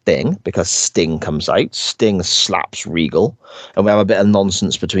negative a thing because Sting comes out, Sting slaps Regal, and we have a bit of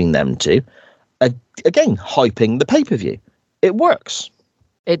nonsense between them two. Again, hyping the pay-per-view. It works.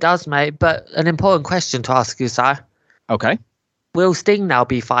 It does, mate. But an important question to ask you, Si. Okay. Will Sting now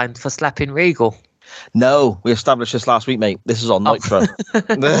be fined for slapping Regal? No, we established this last week, mate. This is on Nitro.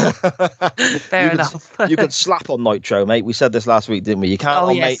 Fair enough. You can slap on Nitro, mate. We said this last week, didn't we? You can't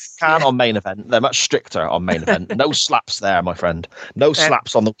on main event. They're much stricter on main event. No slaps there, my friend. No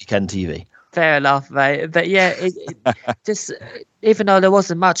slaps on the weekend TV. Fair enough, mate. But yeah, it just even though there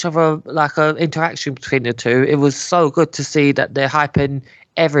wasn't much of a interaction between the two, it was so good to see that they're hyping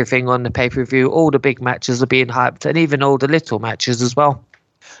everything on the pay-per-view. All the big matches are being hyped, and even all the little matches as well.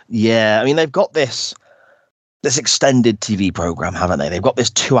 Yeah, I mean, they've got this extended TV program, haven't they? They've got this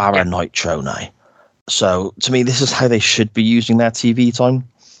 2-hour Nitro now. So to me, this is how they should be using their TV time.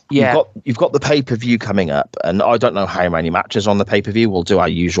 Yeah, you've got the pay-per-view coming up, and I don't know how many matches on the pay-per-view. We'll do our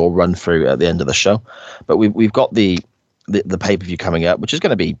usual run through at the end of the show, but we've got the pay-per-view coming up, which is going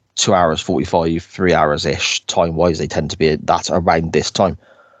to be 2 hours 45, 3 hours ish time wise. They tend to be that around this time,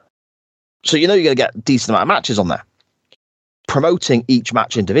 so you're going to get a decent amount of matches on there. Promoting each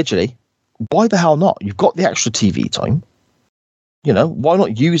match individually, why the hell not? You've got the extra TV time. Why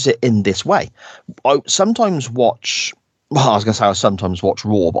not use it in this way? I sometimes watch. Well, I was going to say I sometimes watch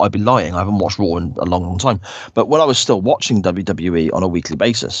Raw, but I'd be lying. I haven't watched Raw in a long, long time. But when I was still watching WWE on a weekly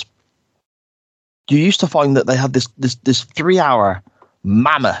basis, you used to find that they had this 3-hour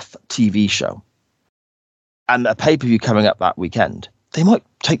mammoth TV show and a pay-per-view coming up that weekend. They might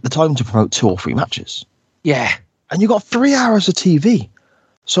take the time to promote 2 or 3 matches. Yeah. And you got 3 hours of TV.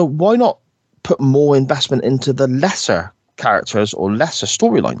 So why not put more investment into the lesser characters or lesser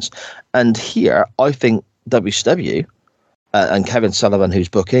storylines? And here, I think WCW... and Kevin Sullivan, who's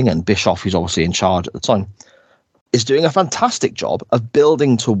booking, and Bischoff, who's obviously in charge at the time, is doing a fantastic job of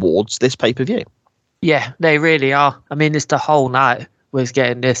building towards this pay-per-view. Yeah, they really are. I mean, it's the whole night was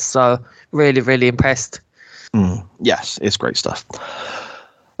getting this, so really, really impressed. Yes, it's great stuff.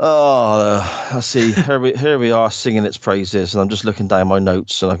 Oh, let's see. Here we are singing its praises, and I'm just looking down my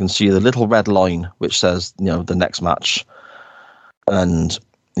notes, and I can see the little red line which says, the next match. And...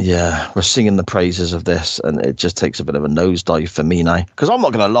 yeah, we're singing the praises of this, and it just takes a bit of a nosedive for me now. Because I'm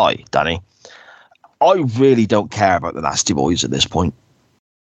not going to lie, Danny, I really don't care about the Nasty Boys at this point.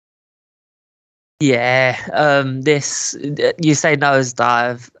 Yeah, this, you say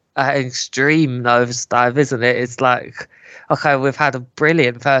nosedive, extreme nosedive, isn't it? It's like, okay, we've had a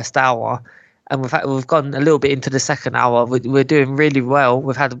brilliant first hour, and we've gone a little bit into the second hour. We're doing really well.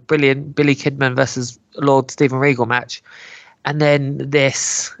 We've had a brilliant Billy Kidman versus Lord Steven Regal match. And then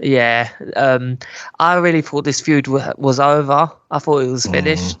this, I really thought this feud was over. I thought it was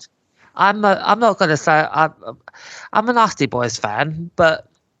finished. I'm not going to say I'm a Nasty Boys fan, but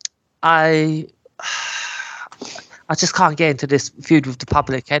I just can't get into this feud with the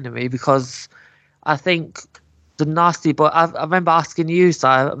Public Enemy because I think the Nasty Boy. I remember asking you,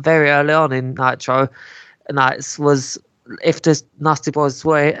 Si, very early on in Nitro nights was if the Nasty Boys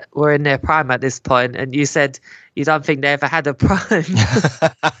were in their prime at this point, and you said you don't think they ever had a prime.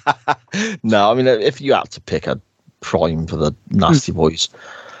 No, I mean, if you had to pick a prime for the Nasty Boys,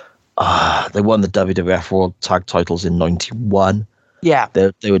 they won the WWF World Tag Titles in '91. Yeah,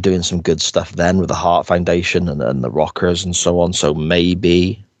 they were doing some good stuff then with the Hart Foundation and the Rockers and so on. So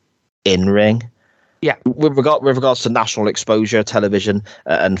maybe in ring. Yeah, with regards to national exposure, television,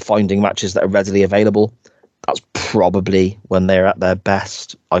 and finding matches that are readily available, that's probably when they're at their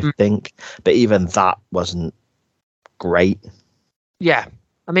best, I think. But even that wasn't great. Yeah,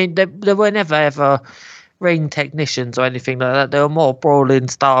 I mean, they were never ever ring technicians or anything like that. They were more brawling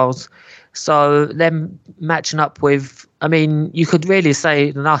styles. So them matching up with, I mean, you could really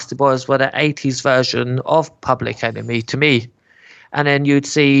say the Nasty Boys were the 80s version of Public Enemy to me. And then you'd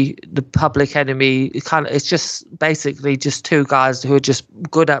see the Public Enemy, it's just basically just two guys who are just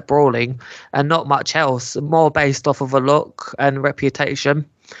good at brawling and not much else, more based off of a look and reputation.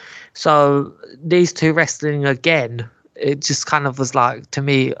 So these two wrestling again, it just kind of was like, to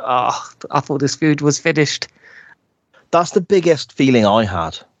me, I thought this feud was finished. That's the biggest feeling I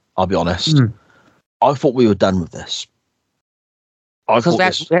had I'll be honest. I thought we were done with this.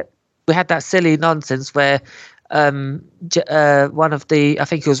 Because we had that silly nonsense where one of the, I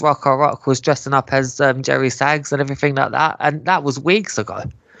think it was Rocco Rock, was dressing up as Jerry Saggs and everything like that, and that was weeks ago.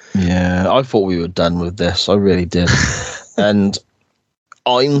 Yeah, I thought we were done with this. I really did. And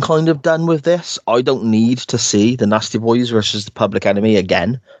I'm kind of done with this. I don't need to see the Nasty Boys versus the Public Enemy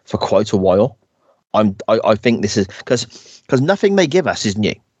again for quite a while. I think this is because nothing they give us is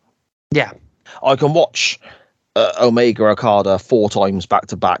new. Yeah, I can watch Omega Okada 4 times back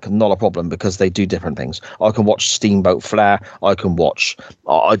to back, not a problem, because they do different things. I can watch Steamboat Flair. I can watch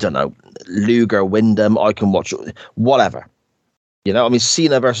I don't know, Luger Wyndham. I can watch whatever. You know, I mean,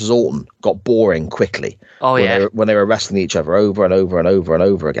 Cena versus Orton got boring quickly. Oh, yeah. When they were wrestling each other over and over and over and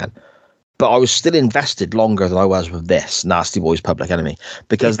over again. But I was still invested longer than I was with this Nasty Boys Public Enemy,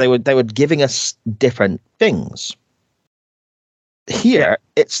 because they were giving us different things. Here,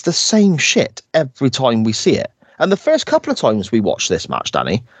 it's the same shit every time we see it. And the first couple of times we watched this match,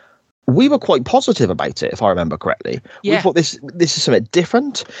 Danny, we were quite positive about it, if I remember correctly. Yeah. We thought this is something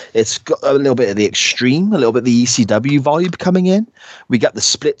different. It's got a little bit of the extreme, a little bit of the ECW vibe coming in. We get the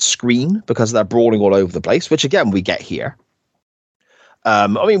split screen because they're brawling all over the place, which again we get here. I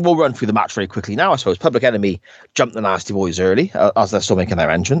mean, we'll run through the match very quickly now, I suppose. Public Enemy jumped the Nasty Boys early as they're still making their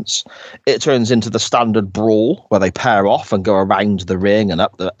entrance. It turns into the standard brawl where they pair off and go around the ring and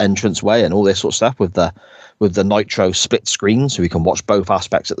up the entranceway and all this sort of stuff with the Nitro split screen, so we can watch both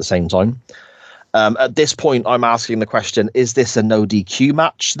aspects at the same time. At this point, I'm asking the question, is this a no DQ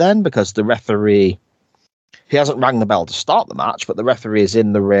match then? Because the referee, he hasn't rang the bell to start the match, but the referee is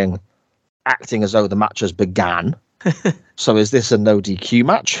in the ring acting as though the match has began. So is this a no DQ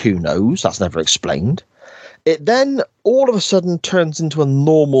match? Who knows? That's never explained. It then all of a sudden turns into a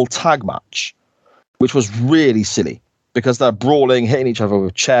normal tag match, which was really silly because they're brawling, hitting each other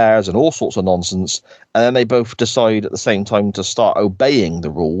with chairs and all sorts of nonsense. And then they both decide at the same time to start obeying the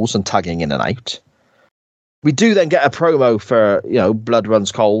rules and tagging in and out. We do then get a promo for, Blood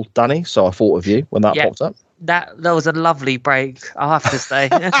Runs Cold, Danny. So I thought of you when that popped up. That was a lovely break, I'll have to say.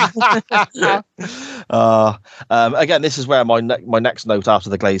 Again, this is where my next note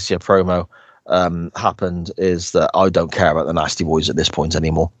after the Glacier promo happened is that I don't care about the Nasty Boys at this point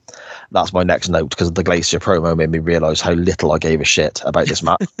anymore. That's my next note, because the Glacier promo made me realise how little I gave a shit about this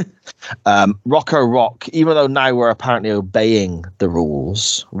match. Rocco Rock, even though now we're apparently obeying the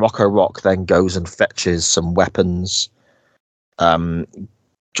rules, Rocco Rock then goes and fetches some weapons. Johnny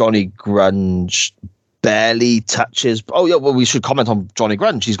Grunge barely touches. Oh yeah, well, we should comment on Johnny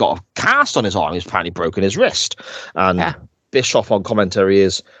Grunge. He's got a cast on his arm. He's apparently broken his wrist. And Bischoff on commentary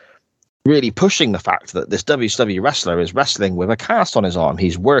is really pushing the fact that this WCW wrestler is wrestling with a cast on his arm.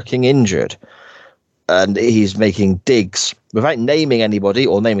 He's working injured. And he's making digs without naming anybody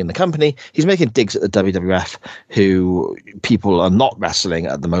or naming the company. He's making digs at the WWF, who people are not wrestling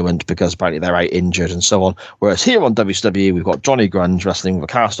at the moment because apparently they're out injured and so on. Whereas here on WCW, we've got Johnny Grunge wrestling with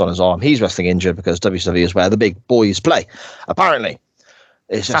a cast on his arm. He's wrestling injured because WCW is where the big boys play. Apparently,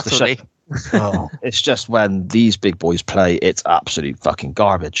 it's just it's just when these big boys play, it's absolute fucking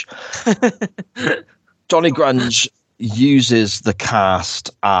garbage. Johnny Grunge uses the cast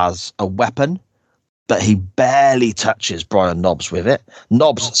as a weapon, but he barely touches Brian Knobbs with it.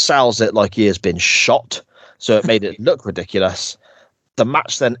 Knobbs sells it like he has been shot, so it made it look ridiculous. The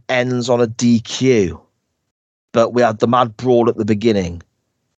match then ends on a DQ, but we had the mad brawl at the beginning,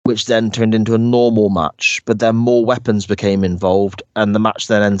 which then turned into a normal match, but then more weapons became involved, and the match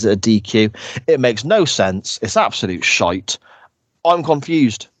then ends at a DQ. It makes no sense. It's absolute shite. I'm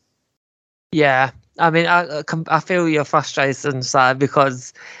confused. Yeah, I mean, I feel your frustration, side,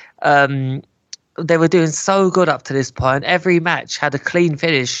 because they were doing so good up to this point. Every match had a clean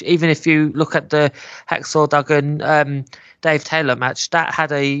finish. Even if you look at the Hacksaw Duggan Dave Taylor match, that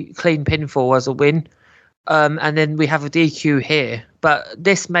had a clean pinfall as a win. And then we have a DQ here. But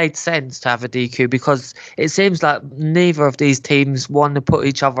this made sense to have a DQ because it seems like neither of these teams want to put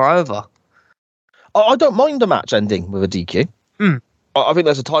each other over. I don't mind a match ending with a DQ. I think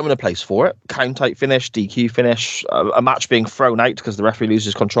there's a time and a place for it. Count out finish, DQ finish, a match being thrown out because the referee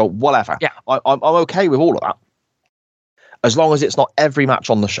loses control, whatever. Yeah. I'm okay with all of that. As long as it's not every match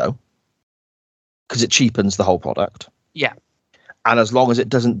on the show, because it cheapens the whole product. Yeah. And as long as it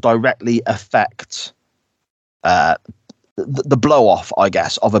doesn't directly affect the blow-off, I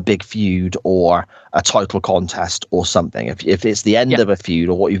guess, of a big feud or a title contest or something. If it's the end of a feud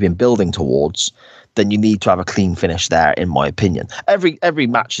or what you've been building towards, then you need to have a clean finish there, in my opinion. Every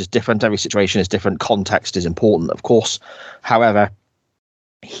match is different. Every situation is different. Context is important, of course. However,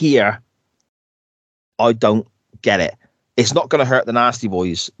 here, I don't get it. It's not going to hurt the Nasty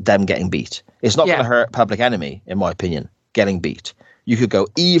Boys, them getting beat. It's not going to hurt Public Enemy, in my opinion, getting beat. You could go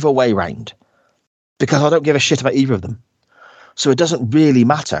either way round because I don't give a shit about either of them. So it doesn't really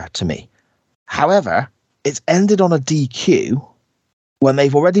matter to me. However, it's ended on a DQ when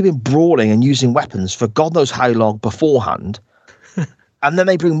they've already been brawling and using weapons for God knows how long beforehand. And then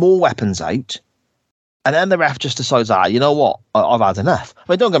they bring more weapons out. And then the ref just decides, you know what? I've had enough. I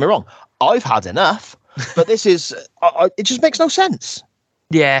mean, don't get me wrong. I've had enough. But this is, it just makes no sense.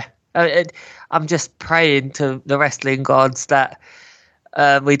 Yeah. I'm just praying to the wrestling gods that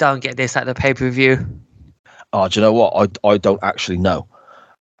we don't get this at the pay-per-view. Oh, do you know what? I don't actually know.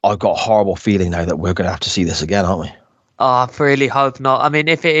 I've got a horrible feeling now that we're going to have to see this again, aren't we? Oh, I really hope not. I mean,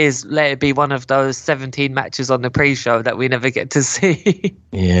 if it is, let it be one of those 17 matches on the pre-show that we never get to see.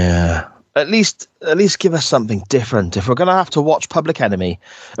 Yeah. At least give us something different. If we're going to have to watch Public Enemy,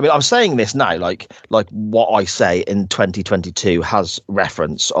 I mean, I'm saying this now, like what I say in 2022 has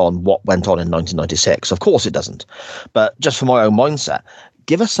reference on what went on in 1996. Of course it doesn't. But just for my own mindset,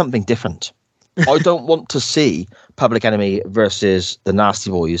 give us something different. I don't want to see Public Enemy versus the Nasty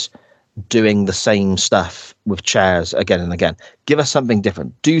Boys doing the same stuff with chairs again and again. Give us something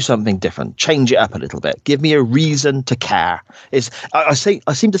different. Do something different. Change it up a little bit. Give me a reason to care. I seem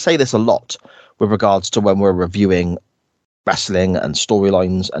to say this a lot with regards to when we're reviewing wrestling and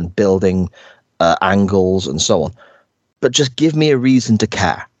storylines and building angles and so on. But just give me a reason to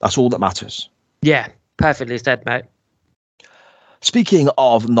care. That's all that matters. Yeah, perfectly said, mate. Speaking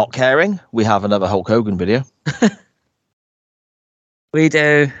of not caring, we have another Hulk Hogan video. We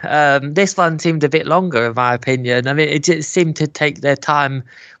do. This one seemed a bit longer, in my opinion. I mean, it just seemed to take their time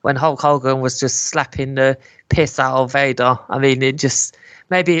when Hulk Hogan was just slapping the piss out of Vader. I mean, it just...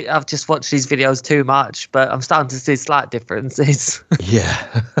 Maybe I've just watched these videos too much, but I'm starting to see slight differences.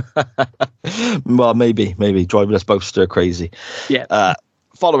 Yeah. Well, maybe. Driving us both stir crazy. Yeah.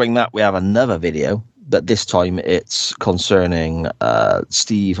 Following that, we have another video, but this time it's concerning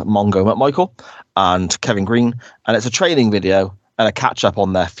Steve Mongo McMichael and Kevin Green. And it's a training video and a catch-up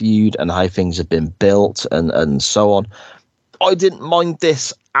on their feud and how things have been built and so on. I didn't mind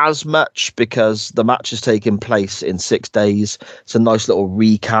this as much because the match is taking place in 6 days. It's a nice little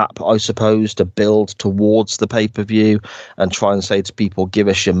recap, I suppose, to build towards the pay-per-view and try and say to people, give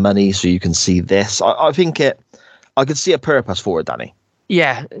us your money so you can see this. I think I could see a purpose for it, Danny.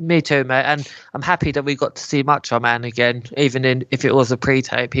 Yeah, me too, mate. And I'm happy that we got to see Macho Man again, even if it was a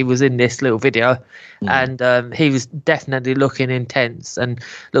pre-tape. He was in this little video, and he was definitely looking intense and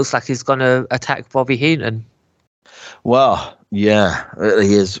looks like he's going to attack Bobby Heenan. Well, yeah,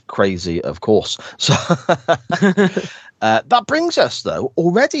 he is crazy, of course. So that brings us, though,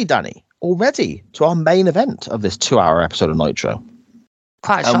 Danny, to our main event of this 2-hour episode of Nitro.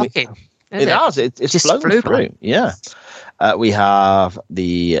 Quite shocking. It has. It's just flown through. Yeah. We have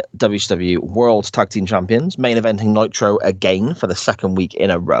the WCW World Tag Team Champions main eventing Nitro again for the second week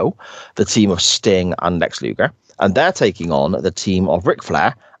in a row, the team of Sting and Lex Luger, and they're taking on the team of Ric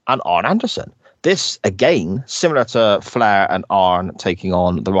Flair and Arn Anderson. This, again, similar to Flair and Arn taking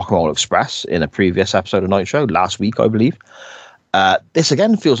on the Rock and Roll Express in a previous episode of Nitro, last week, I believe. This,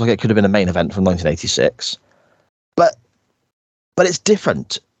 again, feels like it could have been a main event from 1986. But it's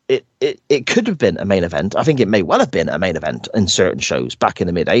different. It could have been a main event. I think it may well have been a main event in certain shows back in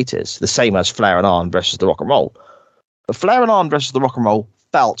the mid-80s, the same as Flair and Arn versus the Rock and Roll. But Flair and Arn versus the Rock and Roll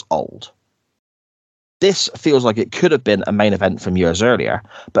felt old. This feels like it could have been a main event from years earlier,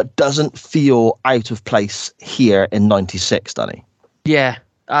 but doesn't feel out of place here in 96, Danny. Yeah,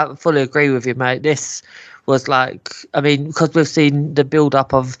 I fully agree with you, mate. This was like, I mean, because we've seen the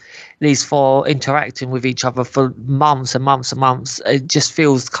build-up of these four interacting with each other for months and months and months, it just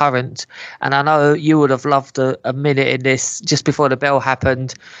feels current. And I know you would have loved a minute in this just before the bell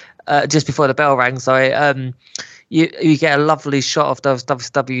happened, just before the bell rang, sorry. You get a lovely shot of those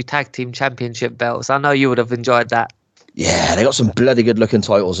WCW Tag Team Championship belts. I know you would have enjoyed that. Yeah, they got some bloody good looking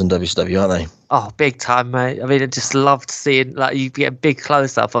titles in WCW, aren't they? Oh, big time, mate. I mean, I just loved seeing, like, you get a big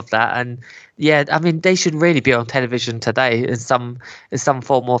close up of that. And yeah, I mean, they should really be on television today in some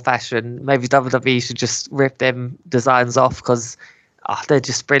form or fashion. Maybe WWE should just rip them designs off because they're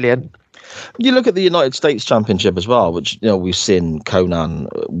just brilliant. You look at the United States Championship as well, which, you know, we've seen Conan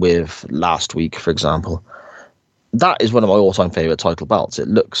with last week, for example. That is one of my all-time favourite title belts. It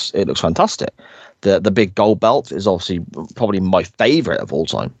looks fantastic. The big gold belt is obviously probably my favourite of all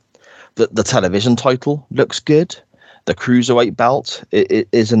time. The television title looks good. The cruiserweight belt it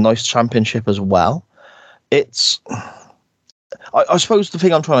is a nice championship as well. I suppose the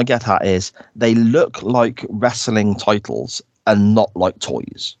thing I'm trying to get at is they look like wrestling titles and not like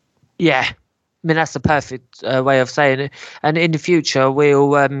toys. Yeah, mean, that's the perfect way of saying it. And in the future,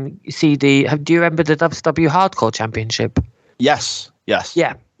 we'll see do you remember the WCW Hardcore Championship? Yes.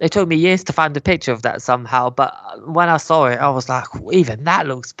 Yeah. It took me years to find a picture of that somehow, but when I saw it, I was like, even that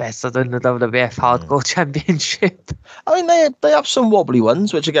looks better than the WWF Hardcore Championship. I mean, they have some wobbly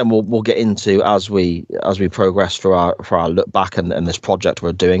ones, which again we'll get into as we progress for our look back and this project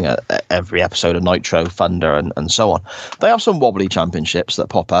we're doing at every episode of Nitro, Thunder, and so on. They have some wobbly championships that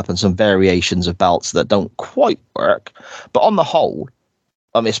pop up and some variations of belts that don't quite work, but on the whole,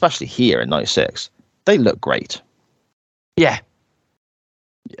 I mean, especially here in '96, they look great. Yeah.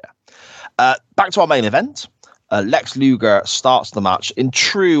 Back to our main event. Lex Luger starts the match in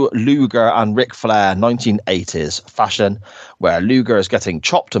true Luger and Ric Flair 1980s fashion, where Luger is getting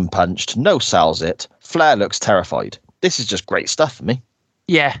chopped and punched, no sells it. Flair looks terrified. This is just great stuff for me.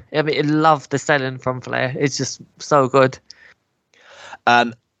 Yeah, I mean, I love the selling from Flair. It's just so good.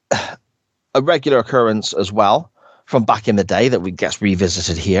 A regular occurrence as well from back in the day that we gets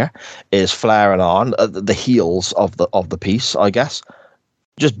revisited here is Flair and Arn, the heels of the piece, I guess,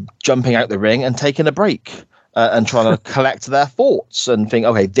 just jumping out the ring and taking a break and trying to collect their thoughts and think,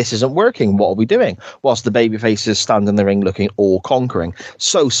 okay, this isn't working. What are we doing? Whilst the babyfaces stand in the ring looking all conquering.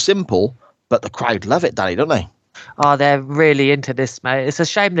 So simple, but the crowd love it, Danny, don't they? Oh, they're really into this, mate. It's a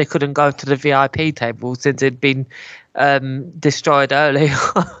shame they couldn't go to the VIP table since it'd been destroyed earlier.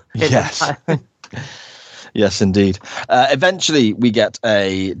 Yes. Yes, indeed. Eventually, we get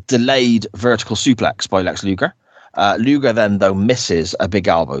a delayed vertical suplex by Lex Luger. Luger then, though, misses a big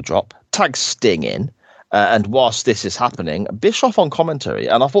elbow drop, tags Sting in, and whilst this is happening, Bischoff on commentary,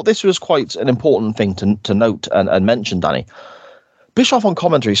 and I thought this was quite an important thing to note and mention, Danny. Bischoff on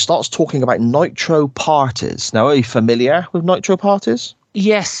commentary starts talking about Nitro parties. Now, are you familiar with Nitro parties?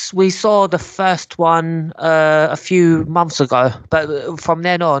 Yes, we saw the first one a few months ago, but from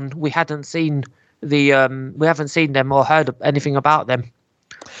then on, we haven't seen them or heard anything about them.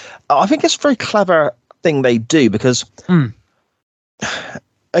 I think it's a very clever thing they do because,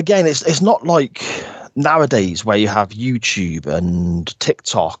 again, it's not like nowadays where you have YouTube and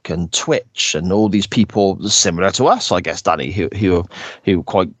TikTok and Twitch and all these people similar to us, I guess, Danny, who can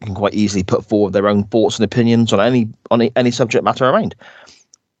quite easily put forward their own thoughts and opinions on any subject matter around.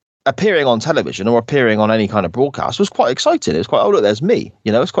 Appearing on television or appearing on any kind of broadcast was quite exciting. It was quite, oh look, there's me.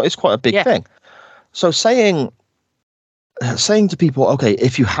 It's quite a big thing. So saying to people, okay,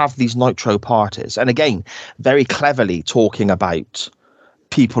 if you have these Nitro parties, and again, very cleverly talking about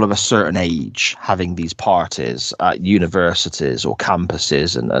people of a certain age having these parties at universities or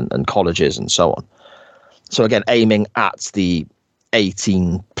campuses and colleges and so on. So again, aiming at the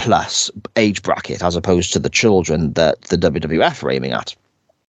 18 plus age bracket as opposed to the children that the WWF are aiming at.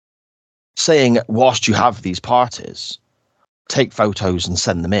 Saying, whilst you have these parties, take photos and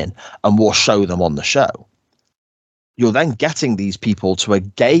send them in and we'll show them on the show. You're then getting these people to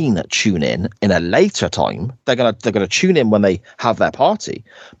again tune in a later time. They're gonna tune in when they have their party,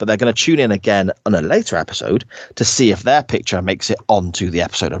 but they're gonna tune in again on a later episode to see if their picture makes it onto the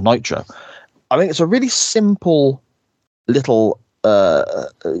episode of Nitro. I mean, it's a really simple little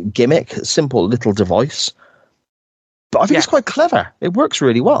gimmick, simple little device, but I think it's quite clever. It works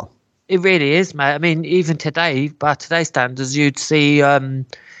really well. It really is, mate. I mean, even today, by today's standards, you'd see a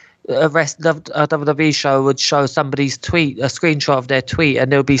WWE show would show somebody's tweet, a screenshot of their tweet,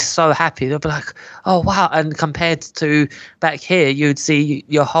 and they'll be so happy. They'll be like, "Oh wow!" And compared to back here, you'd see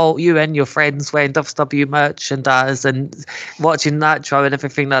you and your friends wearing WWE merchandise and watching Nitro and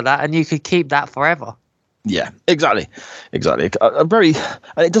everything like that, and you could keep that forever. Yeah, exactly. And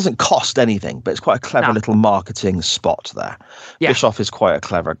it doesn't cost anything, but it's quite a clever little marketing spot there. Yeah. Bischoff is quite a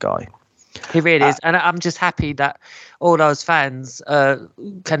clever guy. He really is, and I'm just happy that all those fans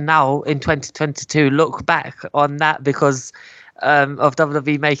can now in 2022 look back on that because of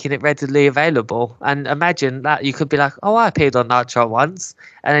WWE making it readily available. And imagine that you could be like, "Oh, I appeared on Nitro once,"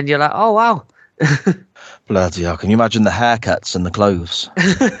 and then you're like, "Oh wow." Bloody hell! Can you imagine the haircuts and the clothes?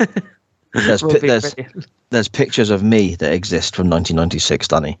 There's pictures of me that exist from 1996,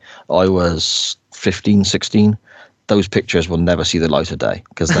 Danny. I was 15, 16. Those pictures will never see the light of day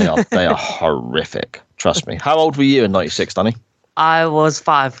because they are horrific. Trust me. How old were you in 96, Danny? I was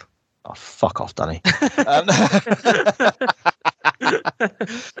 5. Oh, fuck off, Danny.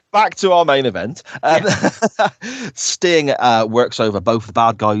 Back to our main event. Sting works over both the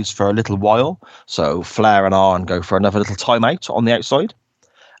bad guys for a little while. So Flair and Arn go for another little timeout on the outside.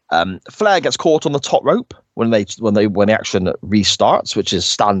 Flair gets caught on the top rope when the action restarts, which is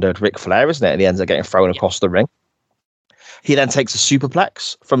standard Ric Flair, isn't it? And he ends up getting thrown across the ring. He then takes a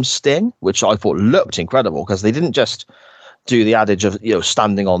superplex from Sting, which I thought looked incredible because they didn't just do the adage of,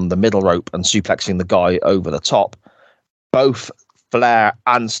 standing on the middle rope and suplexing the guy over the top. Both Flair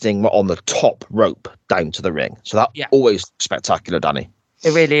and Sting were on the top rope down to the ring. So that always spectacular, Danny.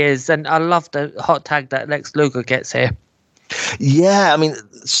 It really is. And I love the hot tag that Lex Luger gets here. Yeah, I mean,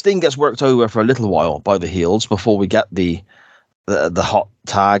 Sting gets worked over for a little while by the heels before we get the hot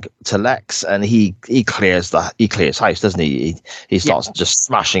tag to Lex, and he clears house, doesn't he? He starts just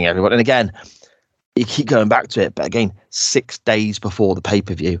smashing everyone. And again, you keep going back to it, but again, 6 days before the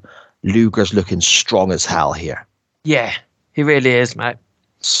pay-per-view, Luger's looking strong as hell here. Yeah, he really is, mate.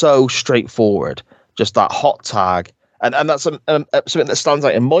 So straightforward. Just that hot tag. And that's something that stands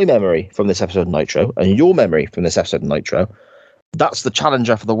out in my memory from this episode of Nitro, and your memory from this episode of Nitro. That's the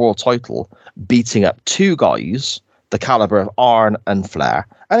challenger for the world title beating up two guys the caliber of Arn and Flair.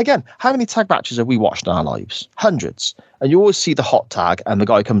 And again, how many tag matches have we watched in our lives? Hundreds. And you always see the hot tag and the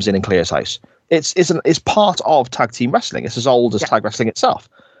guy comes in and clears house. It's part of tag team wrestling. It's as old as tag wrestling itself.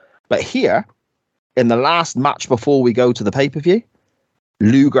 But here, in the last match before we go to the pay-per-view,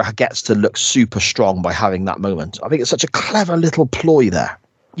 Luger gets to look super strong by having that moment. I think it's such a clever little ploy there.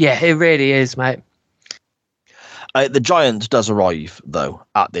 Yeah, it really is, mate. The Giant does arrive, though,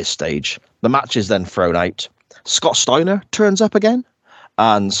 at this stage. The match is then thrown out. Scott Steiner turns up again,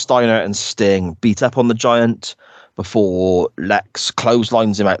 and Steiner and Sting beat up on the Giant before Lex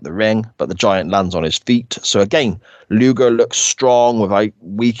clotheslines him out the ring, but the Giant lands on his feet. So again, Luger looks strong without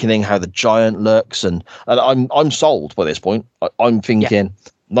weakening how the Giant looks, and I'm sold by this point. I'm thinking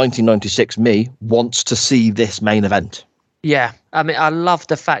 1996 me wants to see this main event. Yeah, I mean, I love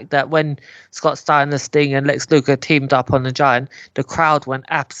the fact that when Scott Steiner, Sting, and Lex Luger teamed up on the Giant, the crowd went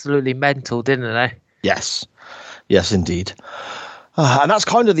absolutely mental, didn't they? Yes, indeed. And that's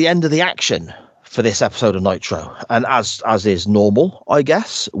kind of the end of the action for this episode of Nitro. And as is normal, I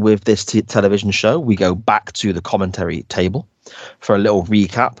guess, with this television show, we go back to the commentary table for a little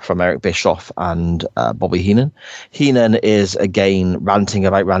recap from Eric Bischoff and Bobby Heenan. Heenan is again ranting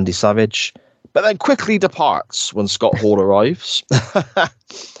about Randy Savage, but then quickly departs when Scott Hall arrives.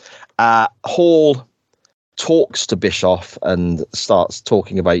 Hall talks to Bischoff and starts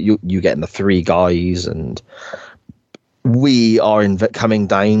talking about you getting the three guys, and we are coming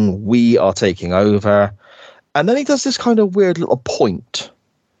down, we are taking over. And then he does this kind of weird little point.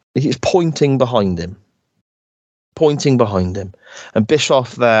 He's pointing behind him. And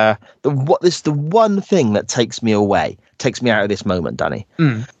Bischoff there, the one thing that takes me out of this moment, Danny,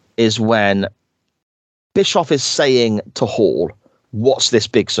 is when Bischoff is saying to Hall, what's this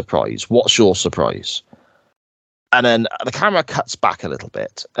big surprise? What's your surprise? And then the camera cuts back a little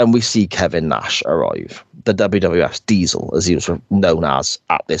bit and we see Kevin Nash arrive, the WWF's Diesel, as he was known as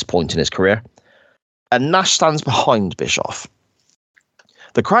at this point in his career. And Nash stands behind Bischoff.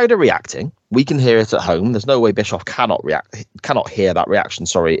 The crowd are reacting. We can hear it at home. There's no way Bischoff cannot hear that reaction,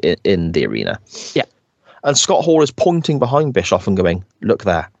 in the arena. Yeah. And Scott Hall is pointing behind Bischoff and going, look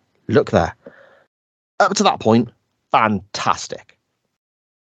there. Up to that point, fantastic.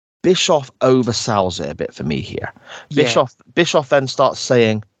 Bischoff oversells it a bit for me here. Bischoff then starts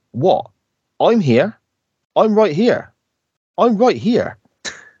saying, what? I'm here. I'm right here.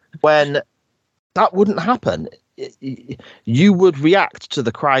 When that wouldn't happen, you would react to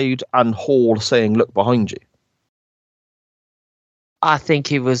the crowd and Hall saying, look behind you. I think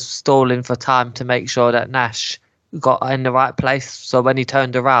he was stalling for time to make sure that Nash got in the right place. So when he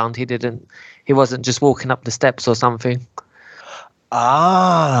turned around, he wasn't just walking up the steps or something.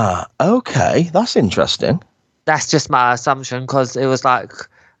 Ah, okay. That's interesting. That's just my assumption, because it was like,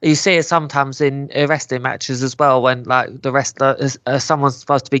 you see it sometimes in wrestling matches as well, when like the wrestler, someone's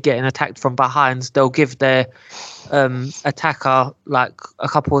supposed to be getting attacked from behind, they'll give their attacker like a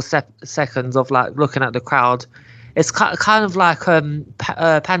couple of seconds of like looking at the crowd. It's kind of like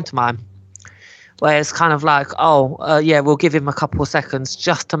pantomime, where it's kind of like, we'll give him a couple of seconds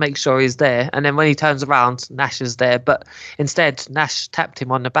just to make sure he's there. And then when he turns around, Nash is there. But instead, Nash tapped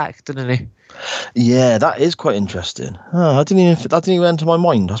him on the back, didn't he? Yeah, that is quite interesting. That didn't even enter my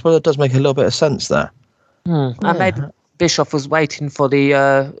mind. I suppose it does make a little bit of sense there. Yeah. And maybe Bischoff was waiting for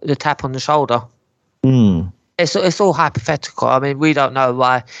the tap on the shoulder. It's all hypothetical. I mean, we don't know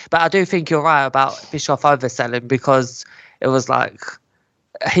why. But I do think you're right about Bischoff overselling, because it was like,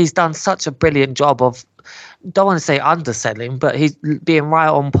 he's done such a brilliant job of, don't want to say underselling, but he's being right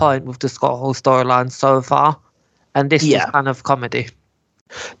on point with the Scott Hall storyline so far. And this is kind of comedy.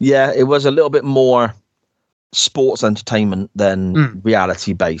 Yeah, it was a little bit more sports entertainment than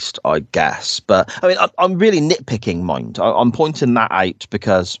reality based, I guess. But I mean, I'm really nitpicking, mind. I'm pointing that out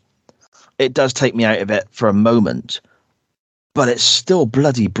because it does take me out of it for a moment, but it's still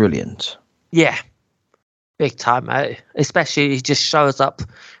bloody brilliant. Yeah. Big time, mate. Especially he just shows up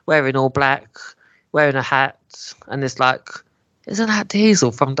wearing all black, wearing a hat, and it's like, isn't that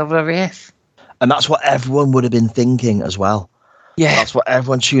Diesel from WWF? And that's what everyone would have been thinking as well. Yeah. That's what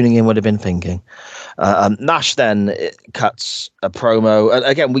everyone tuning in would have been thinking. Nash then cuts a promo. And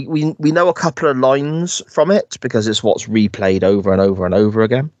again, we know a couple of lines from it because it's what's replayed over and over and over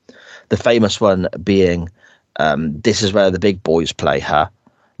again. The famous one being, this is where the big boys play, huh?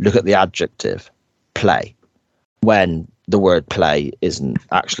 Look at the adjective, play. When the word play isn't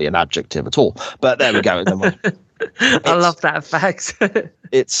actually an adjective at all. But there we go. I love that fact.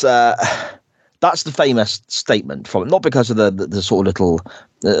 It's... That's the famous statement from it, not because of the sort of little,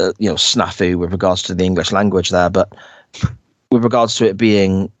 snafu with regards to the English language there, but with regards to it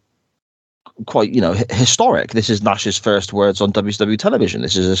being quite, historic. This is Nash's first words on WCW television.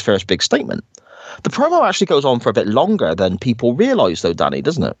 This is his first big statement. The promo actually goes on for a bit longer than people realise, though, Danny,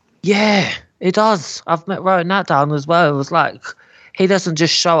 doesn't it? Yeah, it does. I've written that down as well. It was like, he doesn't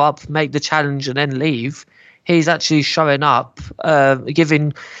just show up, make the challenge, and then leave. He's actually showing up,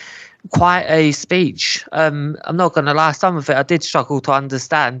 giving quite a speech. I'm not going to lie, some of it I did struggle to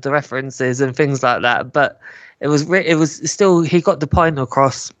understand the references and things like that, but it was still, he got the point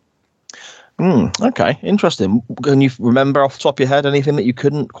across. Okay, interesting. Can you remember off the top of your head anything that you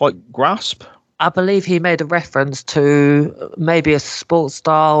couldn't quite grasp? I believe he made a reference to maybe a sports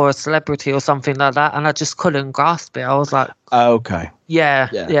star or a celebrity or something like that, and I just couldn't grasp it. I was like, okay, yeah.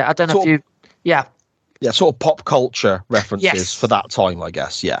 I don't know if you, yeah, sort of pop culture references for that time, I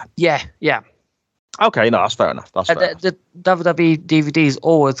guess. Yeah. Okay, no, that's fair enough. The WWE DVDs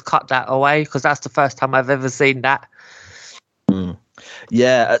always cut that away because that's the first time I've ever seen that.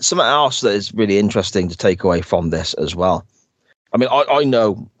 Yeah, something else that is really interesting to take away from this as well. I mean, I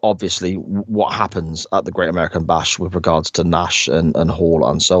know, obviously, what happens at the Great American Bash with regards to Nash and Hall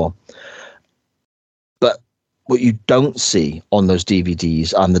and so on. But what you don't see on those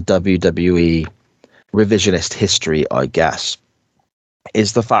DVDs and the WWE revisionist history, I guess,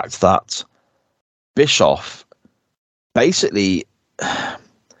 is the fact that Bischoff basically,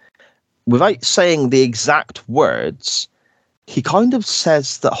 without saying the exact words, he kind of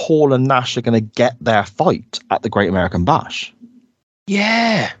says that Hall and Nash are going to get their fight at the Great American Bash.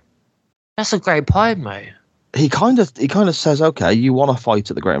 Yeah, that's a great point, mate. He kind of says, okay, you want to fight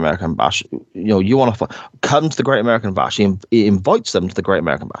at the Great American Bash, you want to fight, come to the Great American Bash. He invites them to the Great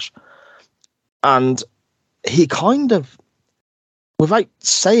American Bash. And he kind of, without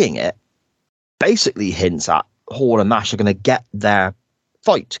saying it, basically hints at Hall and Nash are going to get their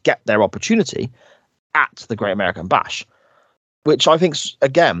fight, get their opportunity at the Great American Bash, which I think,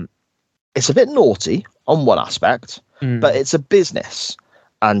 again, it's a bit naughty on one aspect, but it's a business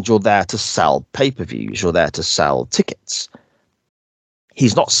and you're there to sell pay-per-views, you're there to sell tickets.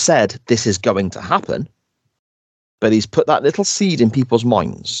 He's not said this is going to happen, but he's put that little seed in people's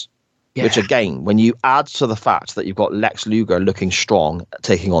minds. Yeah. Which, again, when you add to the fact that you've got Lex Luger looking strong,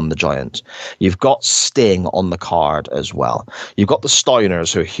 taking on the Giant, you've got Sting on the card as well. You've got the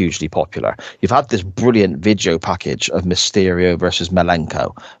Steiners, who are hugely popular. You've had this brilliant video package of Mysterio versus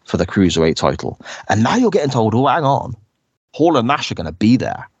Malenko for the Cruiserweight title. And now you're getting told, oh, hang on, Hall and Nash are going to be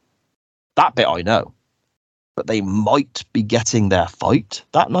there. That bit I know. But they might be getting their fight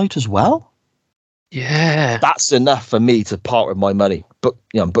that night as well. Yeah, that's enough for me to part with my money, book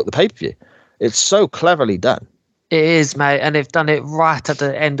the pay-per-view. It's so cleverly done. It is, mate, and they've done it right at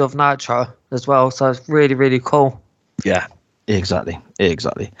the end of Nitro as well, so it's really, really cool. Yeah, exactly.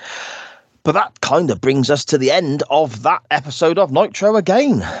 But that kind of brings us to the end of that episode of Nitro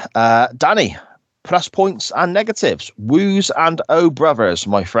again. Danny, plus points and negatives, woos and oh brothers,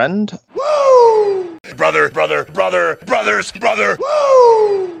 my friend. Woo! Brothers, brother.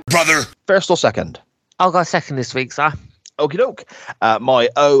 Woo! Brother. First or second? I'll go second this week, sir. Okie doke. My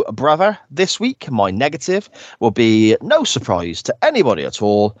oh brother this week, my negative, will be no surprise to anybody at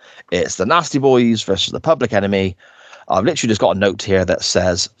all. It's the Nasty Boys versus the Public Enemy. I've literally just got a note here that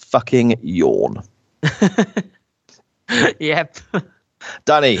says fucking yawn. Yep.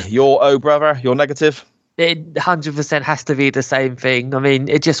 Danny, your oh brother, your negative? It 100% has to be the same thing. I mean,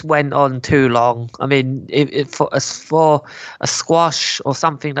 it just went on too long. I mean, for a squash or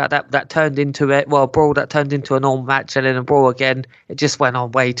something like that turned into a brawl that turned into a normal match and then a brawl again, it just went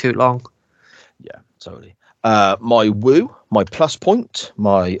on way too long. Yeah, totally. My woo, my plus point,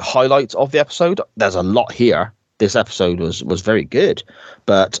 my highlight of the episode. There's a lot here. This episode was very good,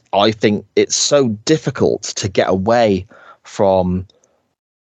 but I think it's so difficult to get away from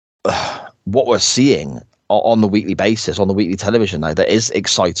what we're seeing on the weekly basis, on the weekly television now, that is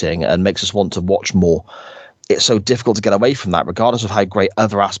exciting and makes us want to watch more, it's so difficult to get away from that, regardless of how great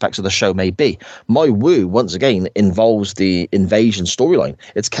other aspects of the show may be. My woo, once again, involves the invasion storyline.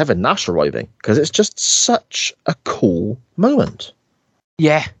 It's Kevin Nash arriving, because it's just such a cool moment.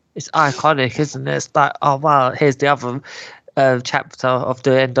 Yeah, it's iconic, isn't it? It's like, oh, wow, here's the other chapter of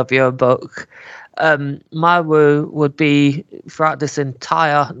the NWO book. My woo would be, throughout this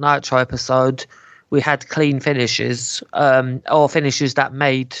entire Nitro episode, we had clean finishes, or finishes that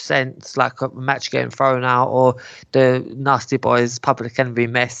made sense, like a match getting thrown out or the Nasty Boys Public Enemy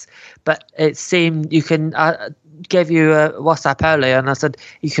mess. But it seemed, you can, I gave you a WhatsApp earlier and I said,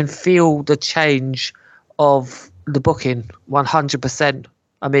 you can feel the change of the booking 100%.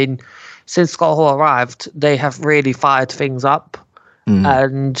 I mean, since Scott Hall arrived, they have really fired things up.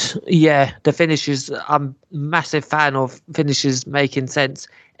 And yeah, the finishes, I'm a massive fan of finishes making sense.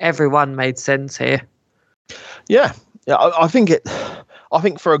 Everyone made sense here. Yeah, I think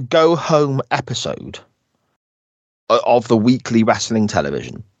for a go home episode of the weekly wrestling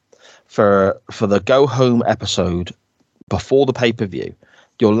television, for the go home episode before the pay-per-view,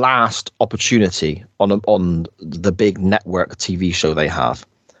 your last opportunity on the big network TV show they have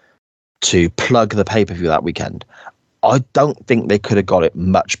to plug the pay-per-view that weekend, I don't think they could have got it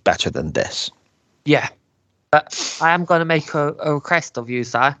much better than this. Yeah, but I am going to make a request of you,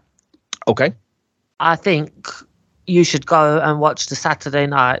 Si. Okay. I think you should go and watch the Saturday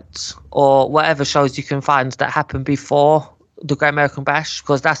night or whatever shows you can find that happen before the Great American Bash,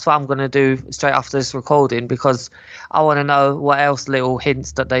 because that's what I'm going to do straight after this recording, because I want to know what else little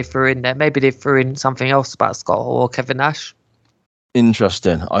hints that they threw in there. Maybe they threw in something else about Scott Hall or Kevin Nash.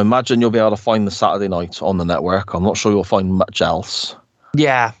 Interesting. I imagine you'll be able to find the Saturday night on the network. I'm not sure you'll find much else.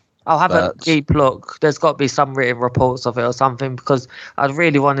 Yeah, I'll have a deep look. There's got to be some written reports of it or something, because I'd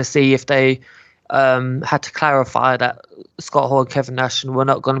really want to see if they had to clarify that Scott Hall and Kevin Nash were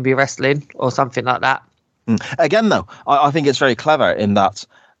not going to be wrestling or something like that. Again, though, I think it's very clever in that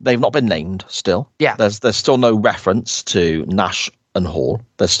they've not been named still. Yeah. There's still no reference to Nash and Hall.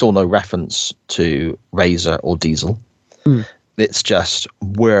 There's still no reference to Razor or Diesel. It's just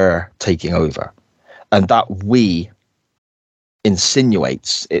we're taking over. And that we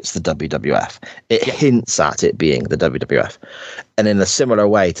insinuates it's the WWF. It hints at it being the WWF. And in a similar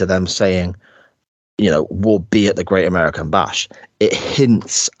way to them saying, we'll be at the Great American Bash, it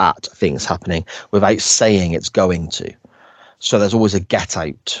hints at things happening without saying it's going to. So there's always a get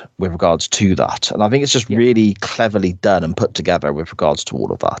out with regards to that. And I think it's just really cleverly done and put together with regards to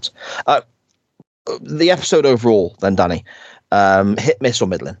all of that. The episode overall, then, Danny, hit, miss, or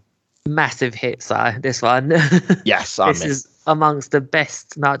middling? Massive hit, Si, this one. Yes, this is amongst the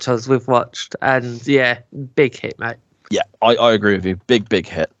best Nitros we've watched. And yeah, big hit, mate. Yeah, I agree with you. Big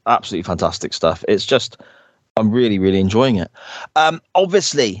hit. Absolutely fantastic stuff. It's just, I'm really, really enjoying it.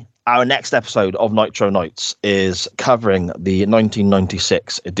 Obviously, our next episode of Nitro Nights is covering the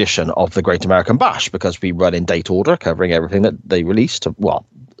 1996 edition of the Great American Bash, because we run in date order, covering everything that they released. Well,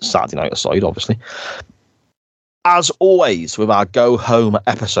 Saturday night aside, obviously. As always, with our go home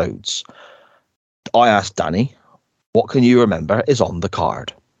episodes, I asked Danny, what can you remember is on the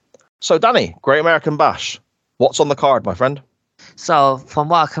card? So, Danny, Great American Bash. What's on the card, my friend? So, from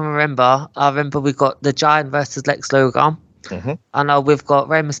what I can remember, we got the Giant versus Lex Luger. I know we've got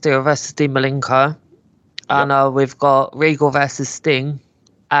Rey Mysterio versus Dean Malenko. I know we've got Regal versus Sting.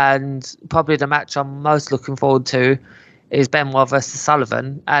 And probably the match I'm most looking forward to is Benoit versus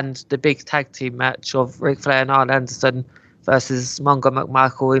Sullivan. And the big tag team match of Ric Flair and Arn Anderson versus Mongo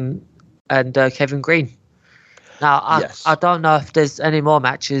McMichael and Kevin Green. Now, I don't know if there's any more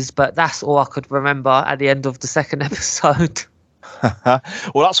matches, but that's all I could remember at the end of the second episode. Well,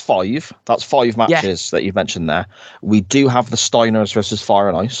 that's five. That's five matches that you've mentioned there. We do have the Steiners versus Fire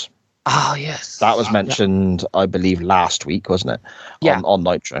and Ice. Oh, yes. That was mentioned, I believe, last week, wasn't it? On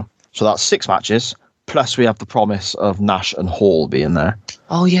Nitro. So that's 6 matches. Plus, we have the promise of Nash and Hall being there.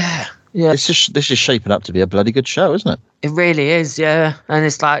 Oh, yeah. Yeah. This is shaping up to be a bloody good show, isn't it? It really is, yeah. And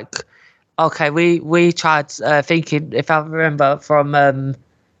it's like, okay, we tried thinking, if I remember, from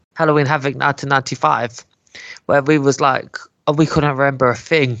Halloween Havoc 1995, where we was like, we couldn't remember a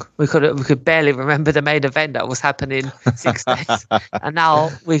thing. We could barely remember the main event that was happening 6 days. And now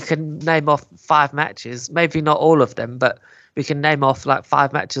we can name off 5 matches, maybe not all of them, but we can name off like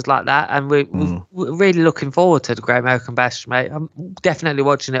 5 matches like that. And we're really looking forward to the Great American Bash, mate. I'm definitely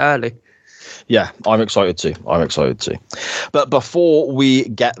watching it early. Yeah, I'm excited too. But before we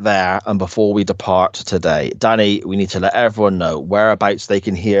get there and before we depart today, Danny, we need to let everyone know whereabouts they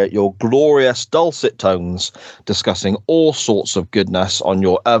can hear your glorious dulcet tones discussing all sorts of goodness on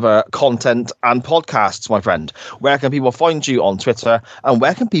your other content and podcasts, my friend. Where can people find you on Twitter, and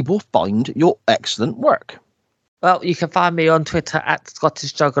where can people find your excellent work? Well, you can find me on Twitter at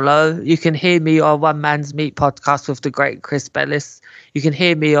Scottish Juggalo. You can hear me on One Man's Meat podcast with the great Chris Bellis. You can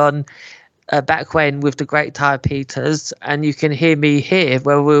hear me on Back When with the great Ty Peters. And you can hear me here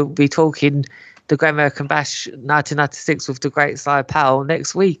where we'll be talking the Great American Bash 1996 with the great Cy Powell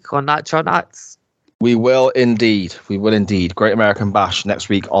next week on Nitro Nights. We will indeed. We will indeed. Great American Bash next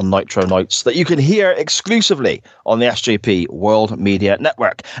week on Nitro Nights that you can hear exclusively on the SJP World Media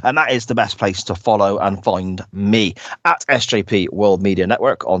Network. And that is the best place to follow and find me at SJP World Media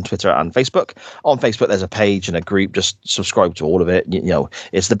Network on Twitter and Facebook. On Facebook, there's a page and a group. Just subscribe to all of it. You know,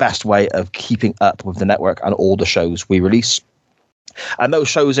 it's the best way of keeping up with the network and all the shows we release. And those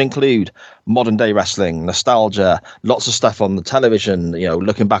shows include modern day wrestling, nostalgia, lots of stuff on the television, you know,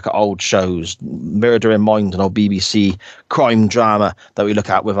 looking back at old shows, Murder in Mind, and old BBC crime drama that we look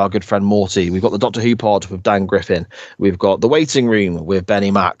at with our good friend Morty. We've got the Doctor Who pod with Dan Griffin. We've got The Waiting Room with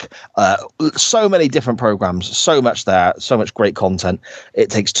Benny Mack. So many different programs, so much there, so much great content. It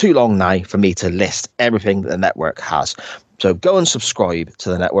takes too long now for me to list everything that the network has. So go and subscribe to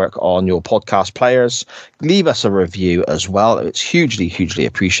the network on your podcast players. Leave us a review as well. It's hugely, hugely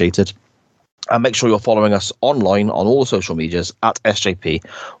appreciated. And make sure you're following us online on all the social medias at SJP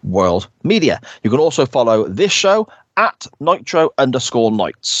World Media. You can also follow this show at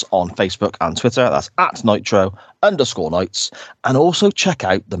Nitro_Nights on Facebook and Twitter. That's at Nitro_Nights. And also check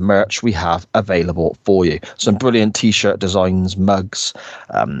out the merch we have available for you. Some brilliant t-shirt designs, mugs,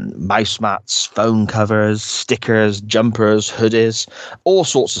 mouse mats, phone covers, stickers, jumpers, hoodies, all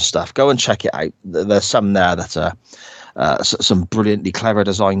sorts of stuff. Go and check it out. There's some there that are some brilliantly clever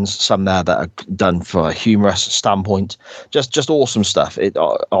designs, some there that are done for a humorous standpoint. Just awesome stuff.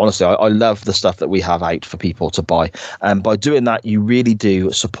 Honestly, I love the stuff that we have out for people to buy, and by doing that, you really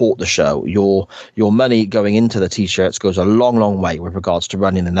do support the show. Your money going into the t-shirts goes a long way with regards to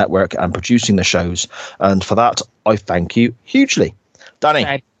running the network and producing the shows, and for that I thank you hugely. Danny,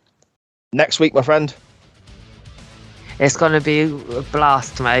 Okay. Next week, my friend, It's going to be a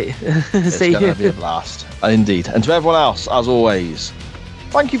blast, mate. it's going to be a blast. Indeed. And to everyone else, as always,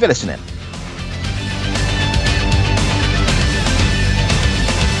 thank you for listening.